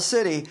Gentile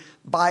city,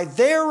 by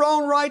their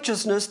own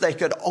righteousness, they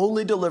could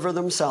only deliver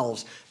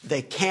themselves.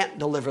 They can't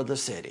deliver the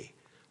city.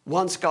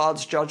 once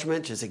God's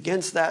judgment is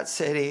against that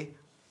city,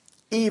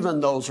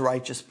 even those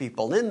righteous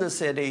people in the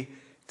city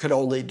could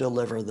only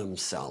deliver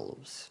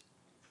themselves.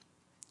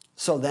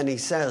 So then he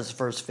says,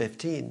 verse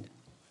 15,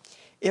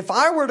 if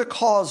I were to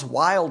cause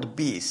wild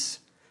beasts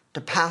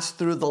to pass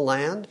through the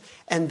land,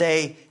 and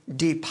they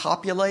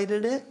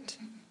depopulated it,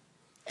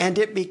 and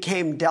it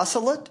became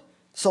desolate,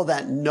 so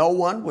that no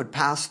one would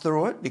pass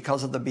through it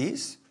because of the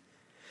beasts,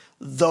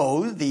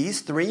 though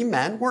these 3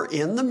 men were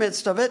in the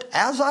midst of it,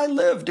 as I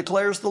live,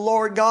 declares the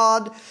Lord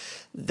God,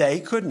 they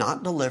could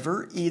not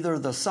deliver either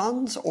the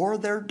sons or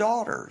their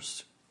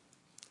daughters.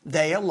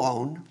 They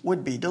alone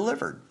would be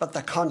delivered, but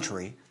the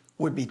country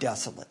would be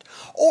desolate.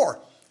 Or,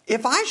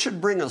 if I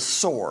should bring a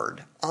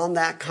sword on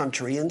that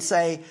country and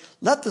say,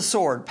 let the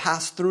sword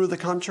pass through the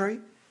country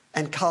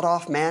and cut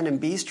off man and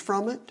beast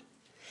from it,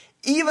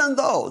 even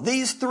though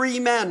these 3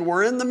 men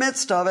were in the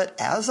midst of it,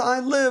 as I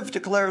live,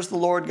 declares the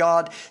Lord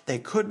God, they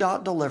could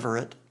not deliver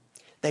it.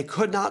 They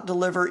could not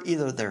deliver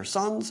either their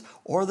sons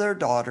or their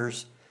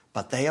daughters,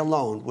 but they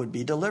alone would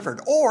be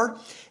delivered. Or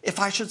if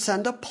I should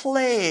send a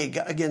plague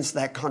against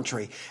that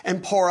country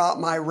and pour out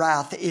my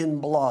wrath in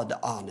blood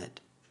on it,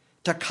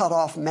 to cut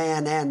off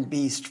man and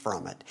beast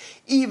from it,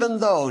 even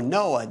though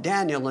Noah,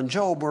 Daniel, and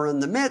Job were in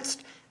the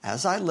midst,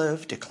 as I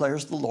live,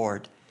 declares the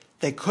Lord,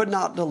 they could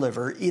not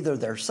deliver either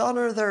their son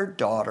or their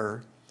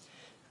daughter.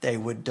 They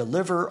would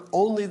deliver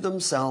only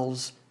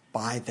themselves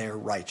by their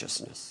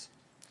righteousness.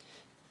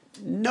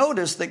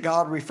 Notice that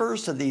God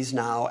refers to these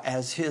now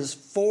as his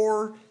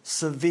 4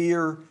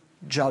 severe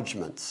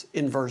judgments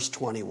in verse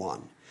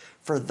 21.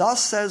 For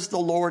thus says the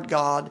Lord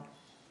God,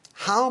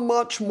 how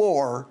much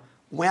more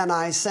when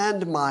I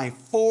send my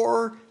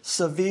 4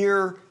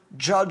 severe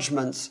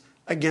judgments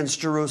against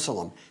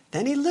Jerusalem.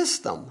 Then he lists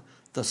them,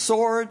 the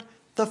sword,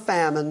 the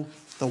famine,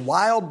 the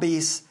wild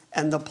beasts,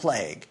 and the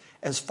plague.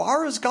 As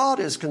far as God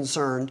is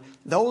concerned,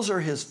 those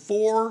are his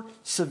 4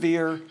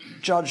 severe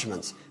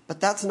judgments. But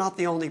that's not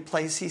the only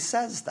place he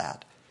says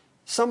that.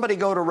 Somebody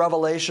go to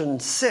Revelation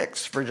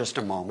 6 for just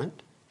a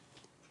moment.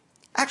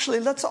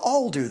 Actually, let's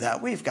all do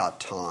that. We've got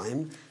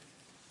time.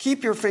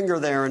 Keep your finger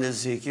there in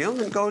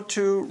Ezekiel and go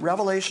to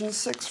Revelation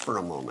 6 for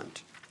a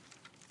moment.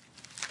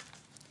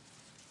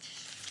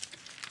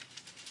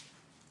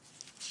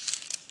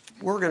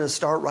 We're going to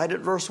start right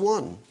at verse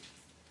 1.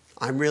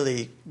 I'm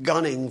really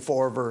gunning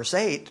for verse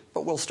 8,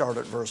 but we'll start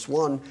at verse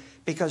 1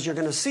 because you're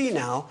going to see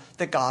now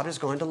that God is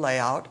going to lay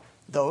out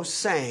those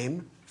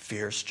same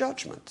fierce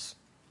judgments.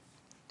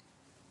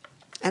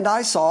 And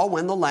I saw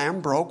when the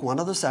Lamb broke one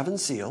of the 7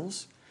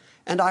 seals,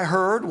 and I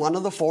heard one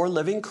of the 4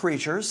 living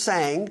creatures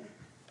saying,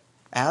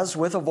 as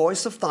with a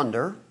voice of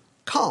thunder,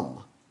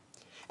 come.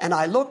 And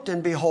I looked,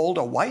 and behold,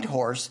 a white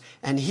horse,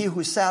 and he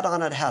who sat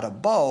on it had a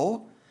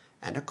bow,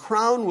 and a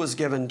crown was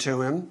given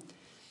to him,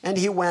 and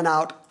he went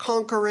out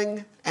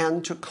conquering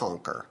and to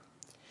conquer.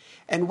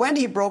 And when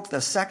he broke the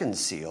 2nd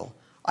seal,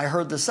 I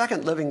heard the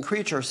 2nd living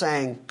creature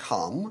saying,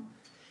 come.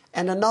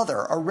 And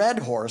another, a red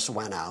horse,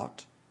 went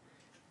out.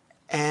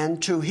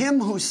 And to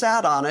him who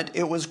sat on it,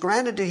 it was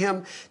granted to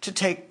him to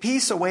take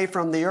peace away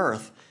from the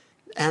earth,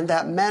 and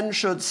that men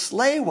should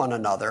slay one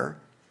another,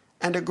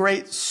 and a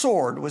great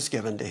sword was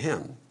given to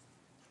him.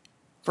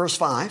 Verse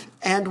 5,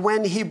 and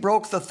when he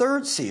broke the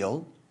 3rd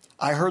seal,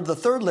 I heard the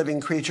 3rd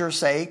living creature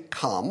say,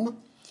 come.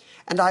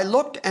 And I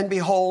looked, and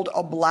behold,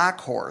 a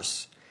black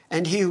horse,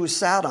 and he who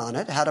sat on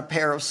it had a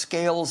pair of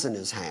scales in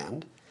his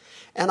hand.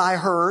 And I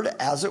heard,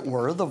 as it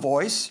were, the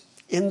voice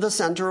in the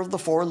center of the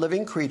 4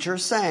 living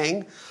creatures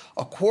saying,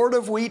 a quart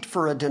of wheat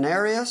for a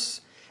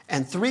denarius,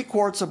 and 3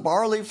 quarts of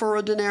barley for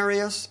a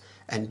denarius,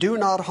 and do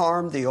not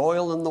harm the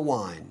oil and the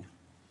wine.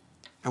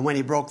 And when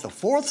he broke the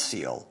 4th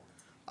seal,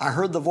 I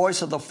heard the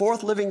voice of the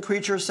 4th living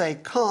creature say,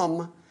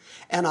 come.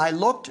 And I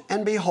looked,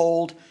 and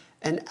behold,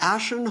 an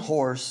ashen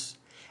horse,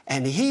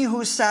 and he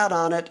who sat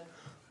on it,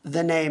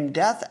 the name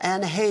Death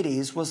and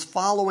Hades, was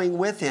following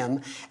with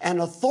him, and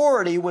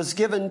authority was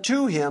given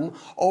to him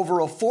over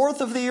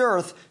 1/4 of the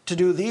earth to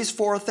do these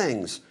 4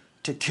 things: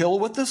 to kill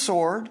with the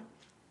sword,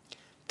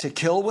 to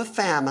kill with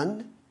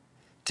famine,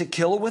 to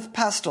kill with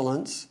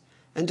pestilence,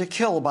 and to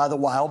kill by the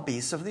wild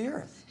beasts of the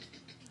earth.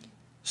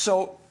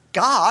 So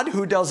God,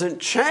 who doesn't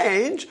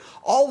change,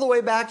 all the way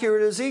back here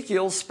in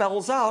Ezekiel,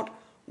 spells out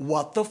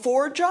what the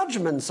 4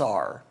 judgments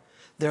are.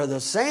 They're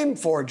the same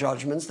 4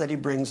 judgments that he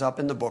brings up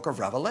in the book of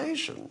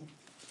Revelation.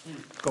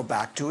 Go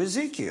back to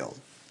Ezekiel.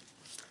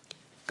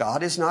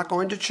 God is not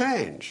going to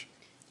change.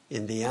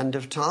 In the end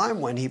of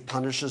time, when he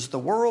punishes the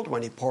world,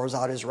 when he pours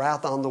out his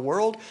wrath on the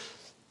world,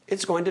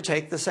 it's going to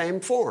take the same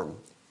form.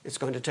 It's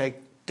going to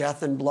take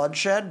death and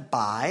bloodshed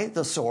by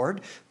the sword,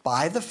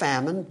 by the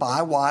famine,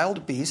 by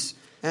wild beasts,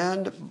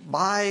 and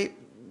by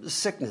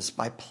sickness,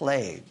 by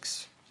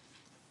plagues.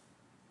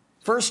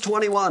 Verse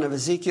 21 of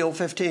Ezekiel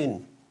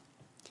 15.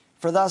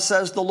 For thus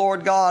says the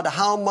Lord God,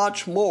 how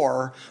much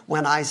more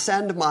when I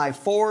send my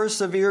 4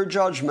 severe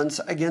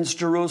judgments against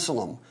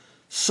Jerusalem: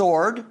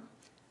 sword,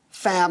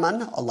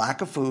 famine, a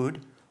lack of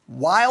food,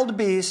 wild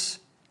beasts,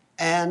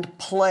 and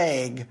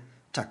plague,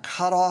 to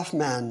cut off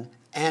men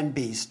and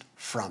beast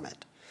from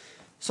it.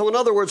 So in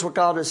other words, what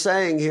God is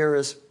saying here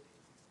is,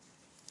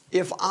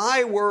 if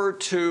I were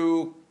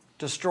to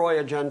destroy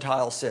a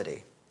Gentile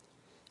city,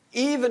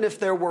 even if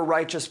there were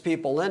righteous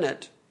people in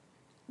it,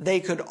 they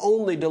could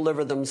only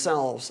deliver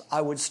themselves.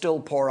 I would still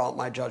pour out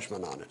my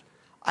judgment on it.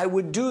 I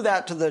would do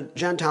that to the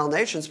Gentile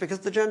nations because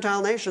the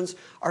Gentile nations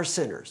are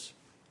sinners.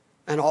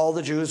 And all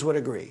the Jews would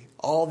agree.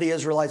 All the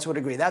Israelites would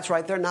agree. That's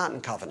right, they're not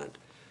in covenant.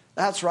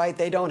 That's right,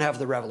 they don't have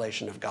the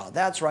revelation of God.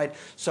 That's right,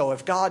 so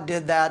if God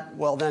did that,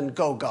 well then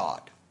go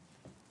God.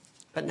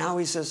 But now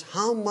he says,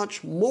 how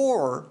much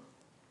more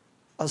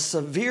a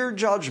severe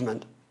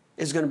judgment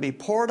is going to be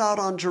poured out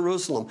on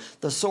Jerusalem.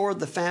 The sword,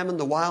 the famine,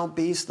 the wild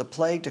beast, the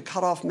plague to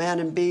cut off man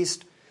and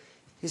beast.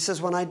 He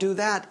says, when I do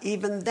that,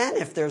 even then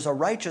if there's a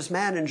righteous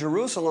man in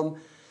Jerusalem,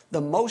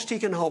 the most he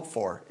can hope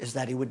for is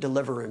that he would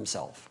deliver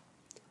himself.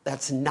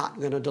 That's not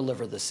going to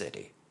deliver the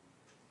city.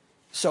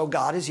 So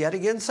God is yet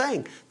again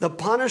saying, the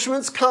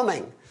punishment's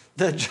coming.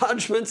 The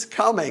judgment's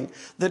coming.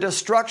 The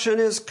destruction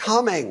is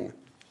coming.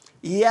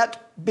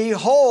 Yet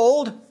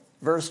behold,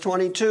 verse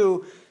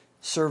 22,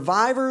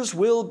 survivors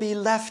will be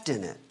left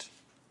in it,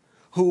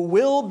 who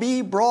will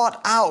be brought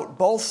out,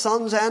 both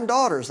sons and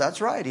daughters. That's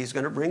right, he's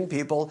going to bring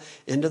people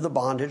into the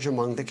bondage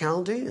among the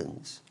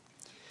Chaldeans.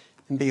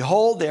 And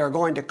behold, they are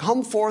going to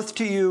come forth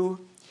to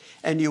you,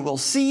 and you will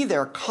see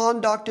their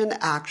conduct and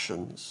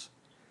actions,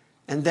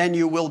 and then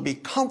you will be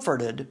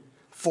comforted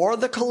for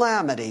the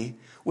calamity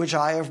which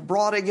I have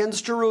brought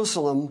against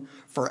Jerusalem,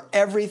 for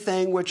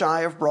everything which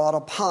I have brought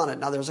upon it.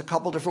 Now there's a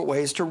couple different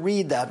ways to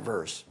read that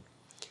verse.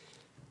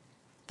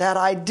 That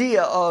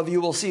idea of you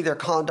will see their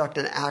conduct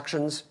and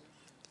actions,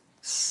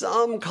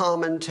 some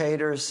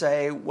commentators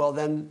say, well,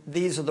 then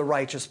these are the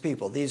righteous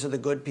people. These are the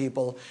good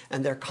people,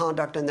 and their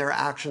conduct and their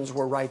actions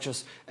were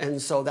righteous.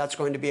 And so that's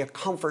going to be a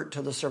comfort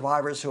to the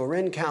survivors who are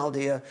in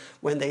Chaldea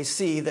when they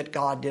see that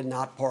God did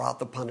not pour out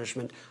the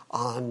punishment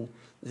on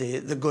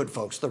the good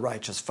folks, the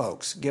righteous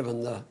folks,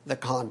 given the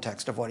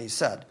context of what he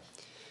said.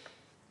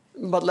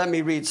 But let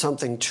me read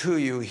something to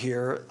you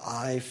here.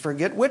 I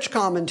forget which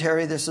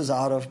commentary this is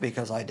out of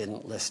because I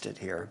didn't list it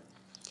here.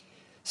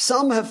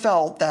 Some have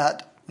felt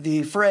that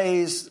the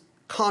phrase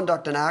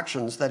conduct and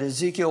actions that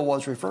Ezekiel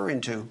was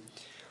referring to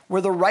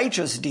were the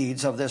righteous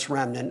deeds of this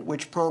remnant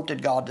which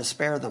prompted God to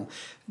spare them.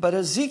 But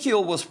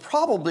Ezekiel was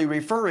probably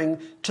referring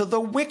to the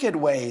wicked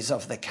ways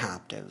of the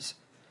captives.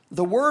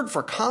 The word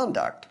for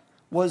conduct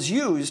was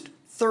used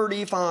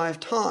 35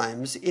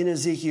 times in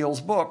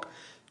Ezekiel's book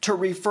to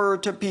refer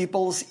to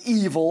people's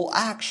evil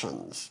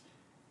actions.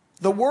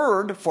 The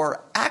word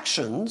for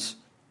actions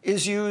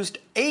is used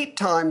 8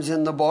 times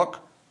in the book,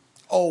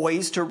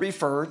 always to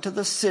refer to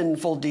the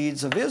sinful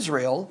deeds of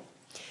Israel.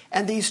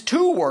 And these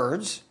 2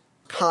 words,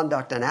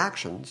 conduct and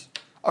actions,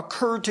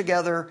 occur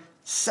together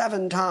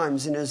 7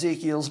 times in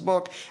Ezekiel's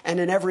book, and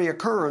in every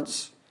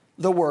occurrence,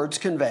 the words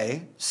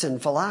convey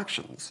sinful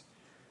actions.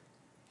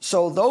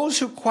 So those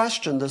who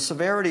question the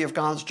severity of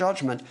God's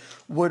judgment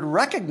would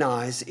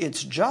recognize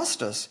its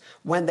justice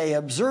when they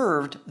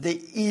observed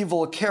the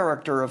evil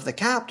character of the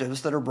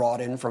captives that are brought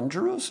in from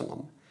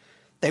Jerusalem.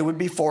 They would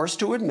be forced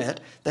to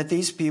admit that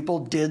these people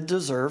did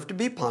deserve to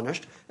be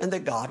punished and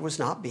that God was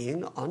not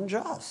being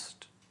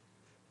unjust.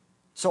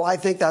 So I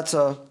think that's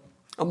a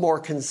more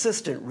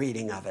consistent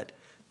reading of it,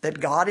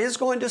 that God is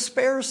going to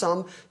spare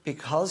some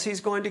because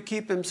he's going to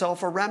keep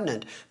himself a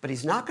remnant, but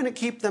he's not going to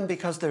keep them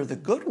because they're the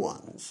good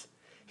ones.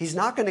 He's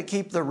not going to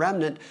keep the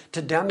remnant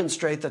to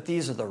demonstrate that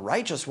these are the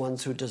righteous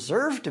ones who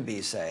deserve to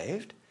be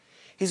saved.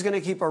 He's going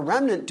to keep a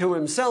remnant to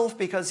himself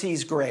because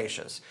he's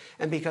gracious.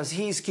 And because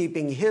he's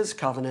keeping his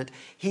covenant,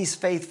 he's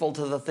faithful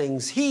to the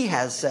things he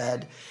has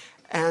said.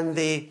 And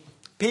the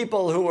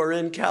people who are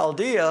in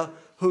Chaldea,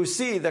 who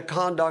see the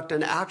conduct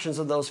and actions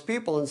of those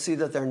people and see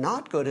that they're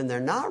not good and they're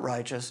not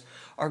righteous,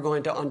 are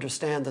going to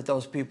understand that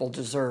those people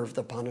deserve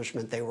the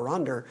punishment they were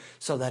under,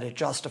 so that it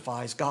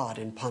justifies God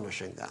in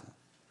punishing them.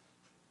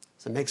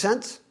 Does that make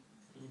sense?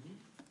 Mm-hmm.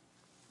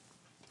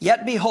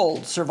 Yet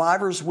behold,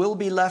 survivors will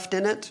be left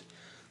in it,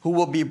 who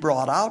will be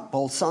brought out,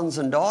 both sons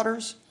and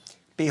daughters.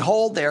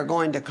 Behold, they are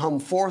going to come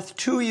forth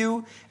to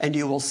you, and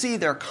you will see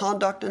their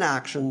conduct and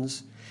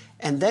actions,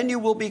 and then you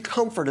will be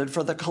comforted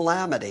for the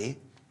calamity.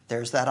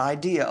 There's that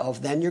idea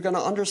of then you're going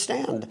to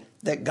understand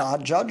that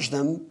God judged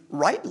them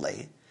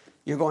rightly.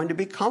 You're going to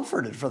be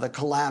comforted for the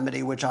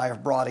calamity which I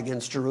have brought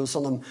against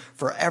Jerusalem,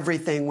 for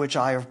everything which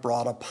I have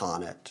brought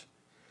upon it.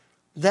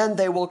 Then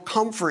they will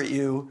comfort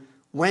you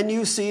when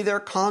you see their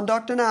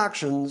conduct and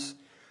actions,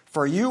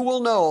 for you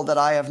will know that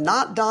I have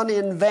not done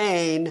in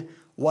vain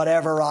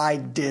whatever I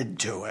did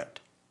to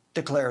it,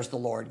 declares the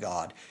Lord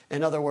God.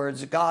 In other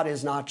words, God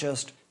is not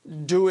just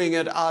doing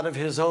it out of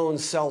his own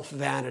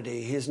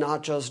self-vanity. He's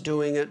not just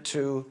doing it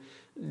to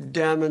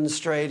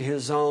demonstrate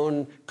his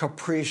own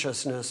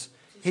capriciousness.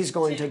 He's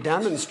going to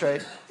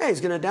demonstrate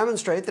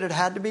that it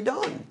had to be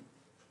done.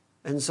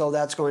 And so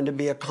that's going to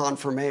be a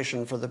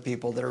confirmation for the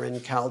people that are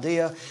in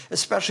Chaldea,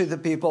 especially the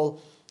people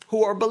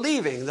who are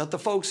believing that the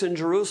folks in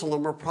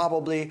Jerusalem are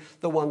probably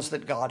the ones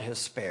that God has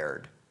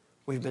spared.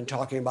 We've been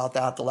talking about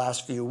that the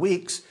last few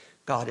weeks,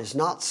 God is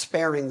not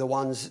sparing the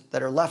ones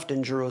that are left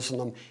in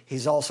Jerusalem.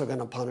 He's also going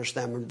to punish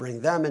them and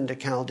bring them into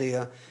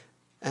Chaldea.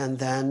 And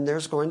then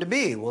there's going to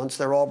be, once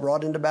they're all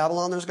brought into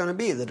Babylon, there's going to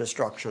be the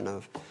destruction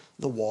of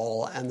the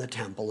wall and the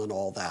temple and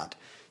all that.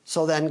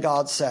 So then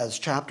God says,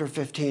 chapter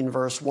 15,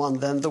 verse 1,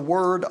 "Then the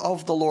word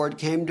of the Lord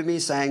came to me,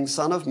 saying,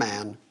 Son of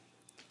man,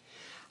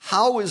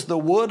 how is the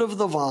wood of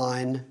the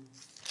vine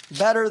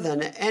better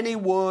than any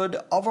wood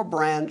of a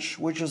branch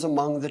which is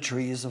among the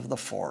trees of the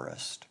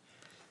forest?"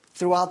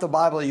 Throughout the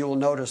Bible, you will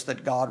notice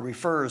that God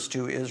refers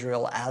to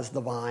Israel as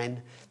the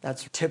vine.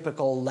 That's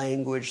typical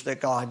language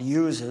that God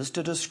uses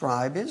to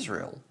describe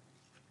Israel.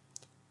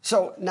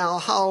 So now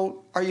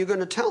how are you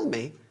going to tell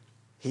me,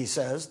 he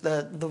says,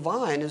 that the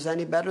vine is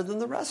any better than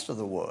the rest of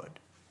the wood?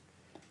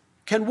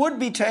 Can wood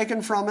be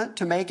taken from it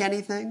to make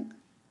anything?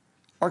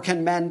 Or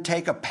can men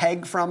take a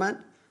peg from it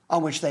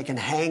on which they can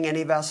hang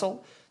any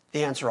vessel?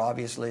 The answer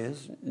obviously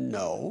is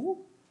no.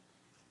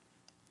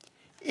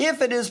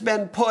 If it has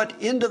been put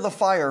into the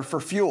fire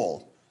for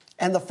fuel,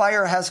 and the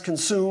fire has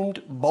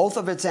consumed both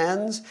of its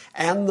ends,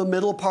 and the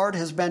middle part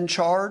has been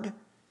charred,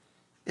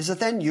 is it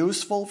then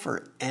useful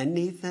for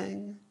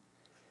anything?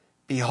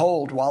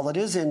 Behold, while it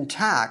is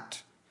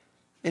intact,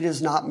 it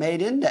is not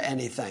made into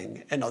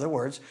anything. In other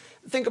words,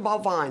 think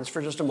about vines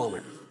for just a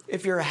moment.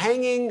 If you're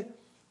hanging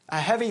a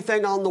heavy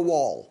thing on the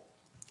wall,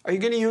 are you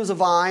going to use a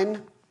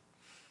vine?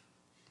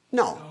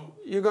 No.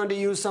 You're going to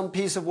use some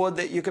piece of wood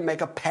that you can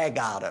make a peg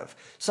out of,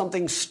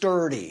 something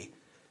sturdy.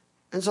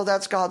 And so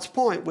that's God's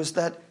point, was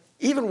that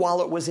even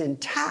while it was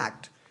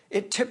intact,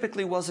 it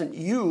typically wasn't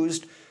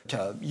used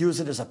to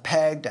use it as a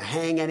peg, to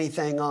hang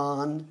anything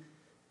on.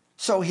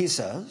 So he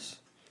says,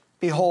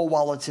 behold,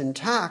 while it's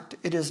intact,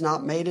 it is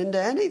not made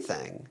into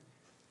anything.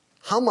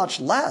 How much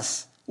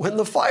less when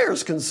the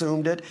fire's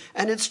consumed it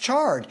and it's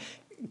charred?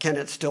 Can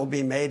it still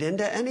be made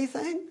into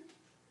anything?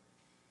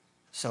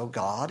 So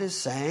God is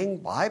saying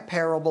by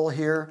parable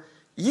here,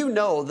 you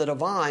know that a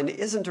vine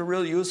isn't a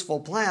real useful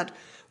plant.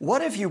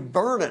 What if you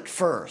burn it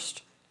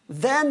first?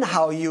 Then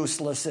how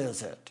useless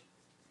is it?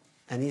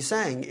 And he's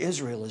saying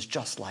Israel is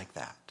just like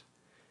that.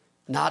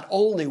 Not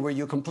only were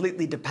you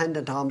completely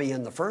dependent on me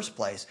in the first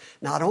place,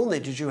 not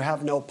only did you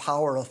have no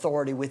power,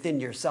 authority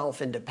within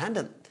yourself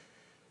independent,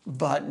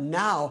 but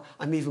now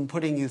I'm even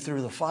putting you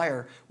through the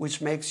fire, which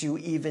makes you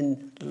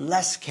even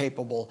less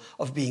capable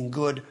of being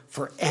good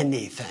for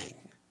anything.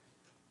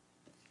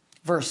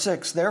 Verse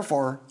 6,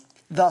 therefore,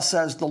 thus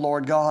says the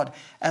Lord God,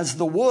 as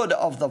the wood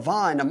of the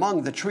vine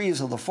among the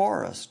trees of the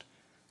forest,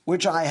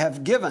 which I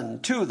have given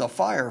to the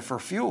fire for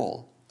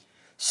fuel,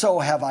 so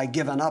have I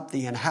given up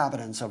the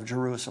inhabitants of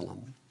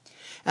Jerusalem.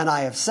 And I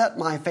have set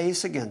my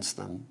face against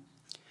them.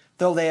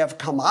 Though they have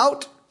come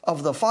out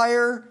of the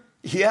fire,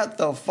 yet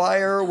the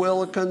fire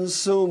will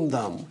consume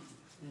them.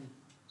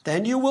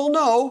 Then you will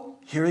know,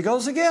 here he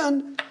goes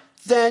again,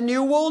 then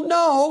you will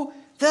know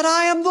that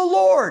I am the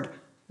Lord.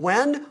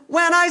 When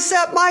I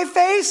set my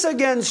face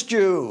against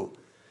you.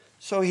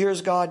 So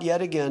here's God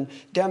yet again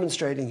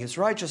demonstrating his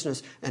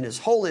righteousness and his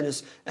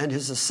holiness and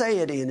his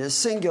aseity and his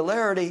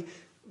singularity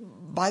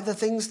by the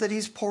things that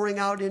he's pouring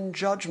out in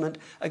judgment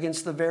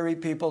against the very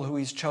people who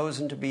he's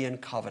chosen to be in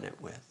covenant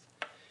with.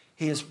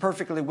 He is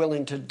perfectly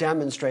willing to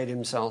demonstrate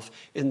himself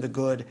in the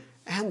good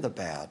and the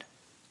bad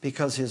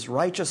because his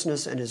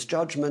righteousness and his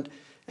judgment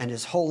and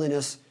his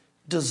holiness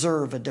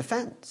deserve a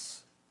defense.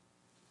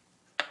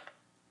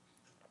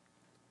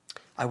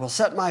 I will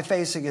set my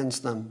face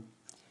against them.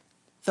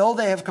 Though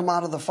they have come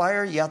out of the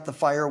fire, yet the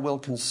fire will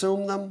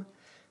consume them.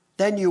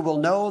 Then you will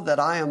know that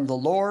I am the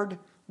Lord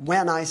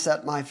when I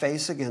set my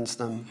face against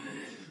them.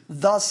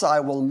 Thus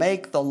I will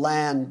make the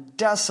land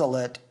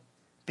desolate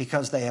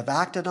because they have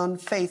acted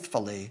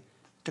unfaithfully,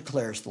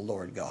 declares the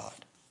Lord God.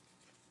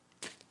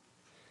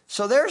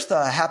 So there's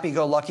the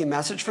happy-go-lucky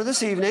message for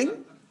this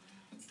evening.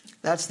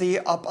 That's the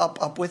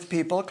up with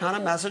people kind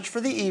of message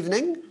for the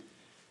evening.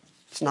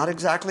 It's not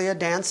exactly a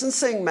dance and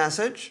sing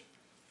message.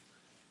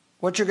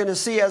 What you're going to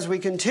see as we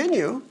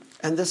continue,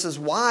 and this is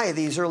why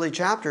these early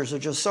chapters are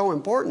just so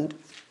important,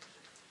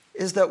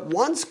 is that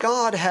once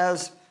God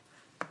has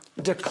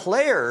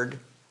declared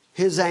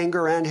his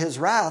anger and his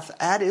wrath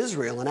at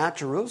Israel and at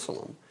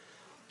Jerusalem,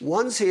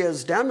 once he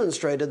has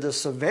demonstrated the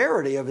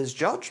severity of his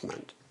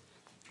judgment,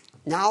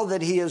 now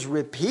that he has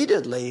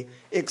repeatedly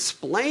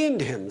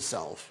explained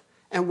himself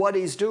and what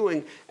he's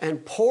doing,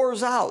 and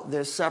pours out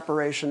this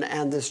separation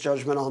and this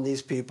judgment on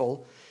these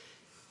people,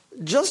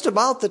 just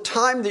about the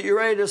time that you're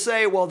ready to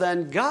say, well,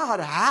 then God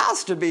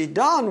has to be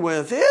done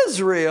with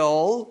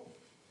Israel,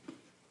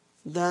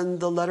 then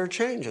the letter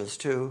changes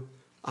to,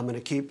 I'm going to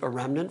keep a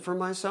remnant for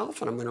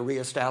myself, and I'm going to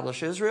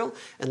reestablish Israel.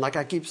 And like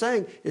I keep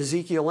saying,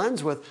 Ezekiel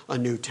ends with a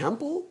new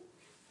temple,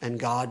 and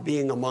God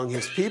being among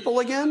his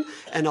people again,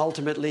 and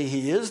ultimately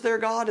he is their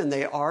God, and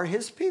they are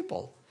his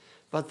people.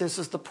 But this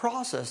is the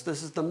process,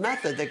 this is the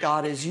method that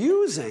God is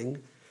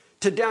using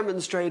to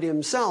demonstrate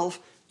himself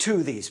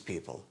to these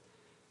people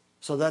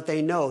so that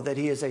they know that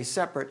he is a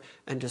separate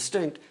and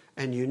distinct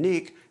and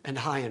unique and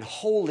high and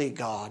holy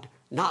God,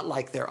 not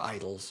like their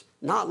idols,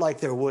 not like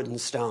their wood and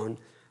stone,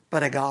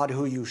 but a God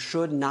who you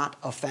should not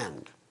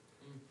offend,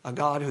 a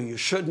God who you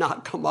should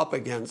not come up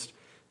against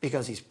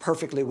because he's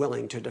perfectly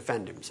willing to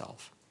defend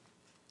himself.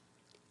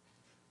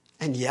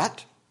 And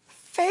yet,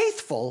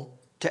 faithful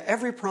to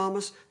every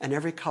promise and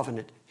every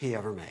covenant he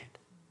ever made.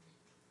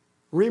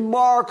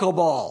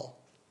 Remarkable.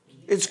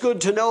 It's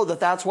good to know that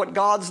that's what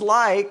God's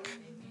like.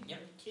 Yep.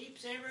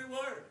 Keeps every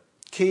word.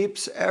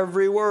 Keeps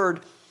every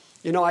word.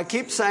 You know, I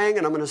keep saying,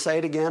 and I'm going to say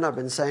it again, I've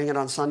been saying it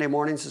on Sunday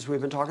mornings since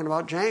we've been talking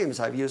about James.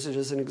 I've used it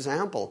as an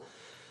example.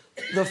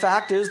 The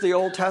fact is, the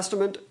Old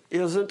Testament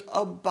isn't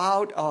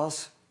about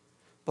us,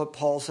 but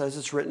Paul says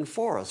it's written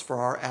for us, for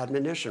our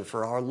admonition,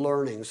 for our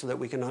learning, so that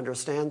we can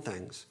understand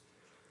things.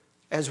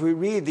 As we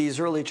read these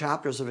early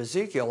chapters of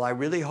Ezekiel, I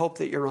really hope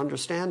that you're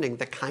understanding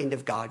the kind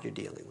of God you're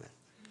dealing with.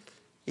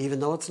 Even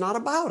though it's not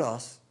about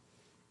us,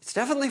 it's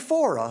definitely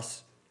for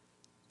us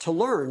to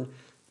learn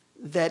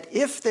that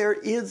if there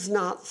is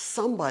not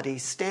somebody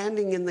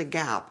standing in the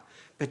gap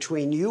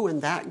between you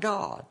and that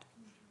God,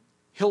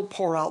 he'll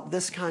pour out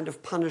this kind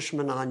of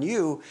punishment on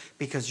you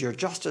because you're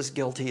just as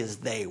guilty as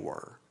they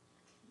were.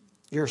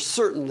 You're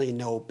certainly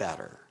no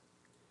better.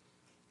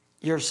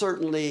 You're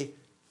certainly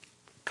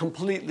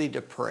completely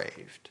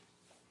depraved.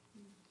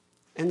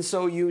 And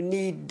so you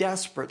need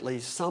desperately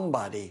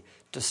somebody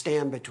to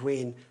stand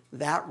between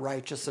that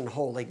righteous and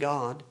holy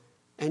God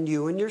and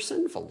you and your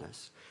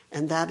sinfulness.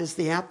 And that is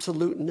the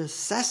absolute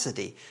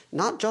necessity,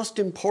 not just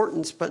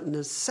importance, but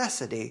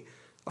necessity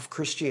of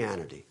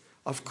Christianity,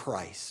 of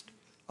Christ,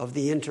 of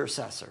the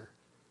intercessor,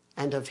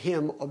 and of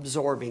him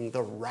absorbing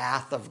the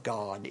wrath of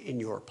God in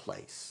your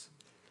place.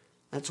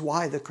 That's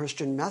why the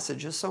Christian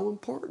message is so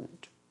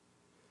important.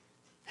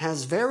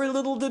 Has very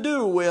little to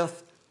do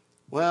with,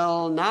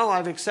 well, now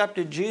I've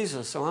accepted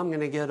Jesus, so I'm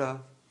going to get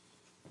a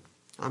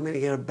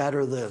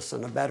better this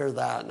and a better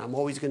that, and I'm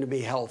always going to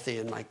be healthy,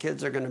 and my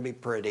kids are going to be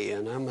pretty,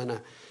 and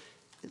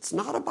It's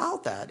not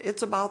about that.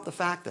 It's about the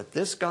fact that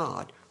this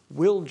God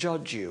will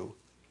judge you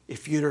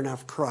if you don't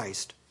have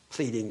Christ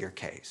pleading your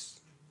case.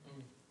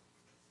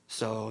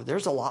 So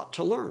there's a lot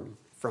to learn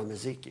from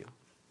Ezekiel.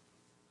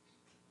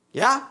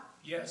 Yeah?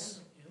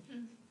 Yes.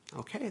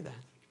 Okay then.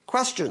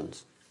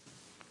 Questions?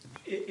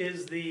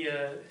 Is the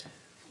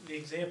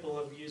example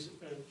of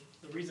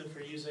the reason for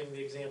using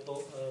the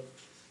example of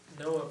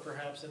Noah,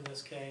 perhaps in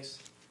this case,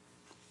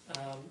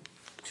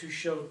 to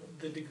show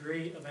the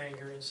degree of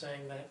anger in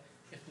saying that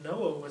if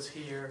Noah was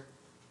here,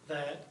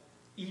 that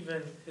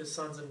even his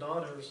sons and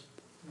daughters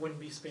wouldn't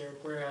be spared,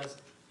 whereas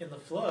in the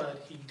flood,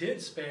 he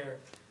did spare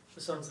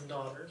the sons and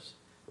daughters.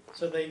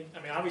 So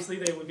obviously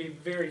they would be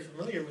very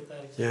familiar with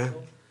that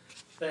example. Yeah.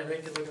 That they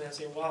could look at that and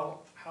say, wow,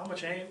 how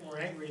much more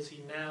angry is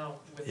he now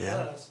with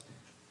us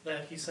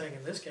that he's saying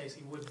in this case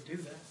he wouldn't do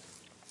that?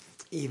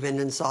 Even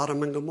in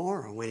Sodom and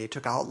Gomorrah, when he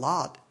took out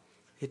Lot,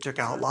 he took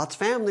out Lot's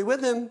family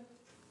with him.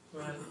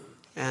 Right.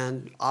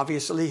 And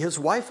obviously his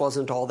wife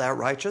wasn't all that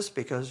righteous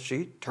because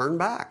she turned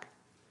back.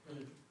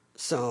 Mm.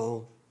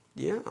 So,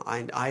 yeah,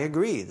 I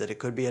agree that it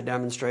could be a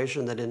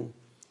demonstration that in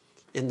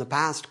the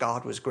past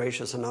God was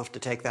gracious enough to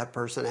take that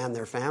person and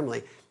their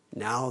family.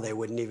 Now they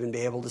wouldn't even be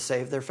able to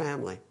save their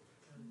family.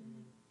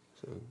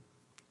 So,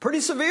 pretty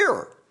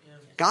severe. Yeah.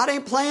 God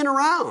ain't playing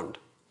around.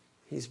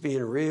 He's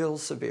being real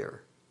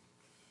severe.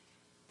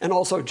 And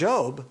also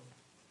Job.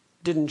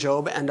 Didn't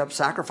Job end up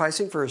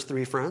sacrificing for his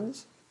 3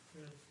 friends?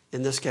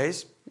 In this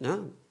case,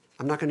 no.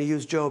 I'm not going to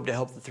use Job to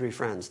help the 3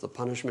 friends. The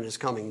punishment is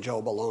coming.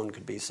 Job alone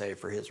could be saved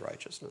for his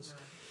righteousness.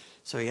 Right.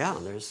 So yeah,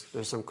 there's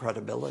some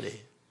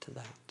credibility to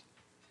that.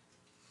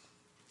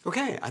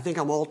 Okay, I think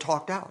I'm all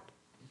talked out.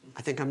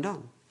 I think I'm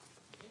done.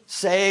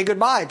 Say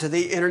goodbye to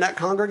the internet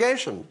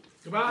congregation.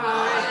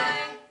 Goodbye.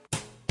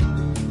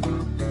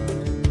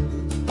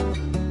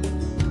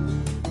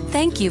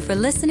 Thank you for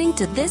listening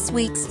to this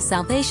week's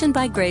Salvation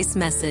by Grace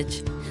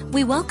message.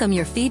 We welcome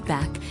your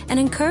feedback and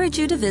encourage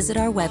you to visit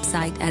our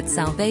website at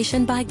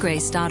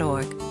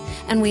salvationbygrace.org.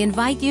 And we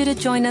invite you to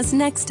join us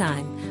next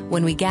time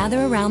when we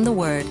gather around the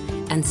Word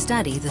and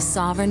study the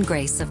sovereign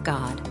grace of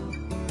God.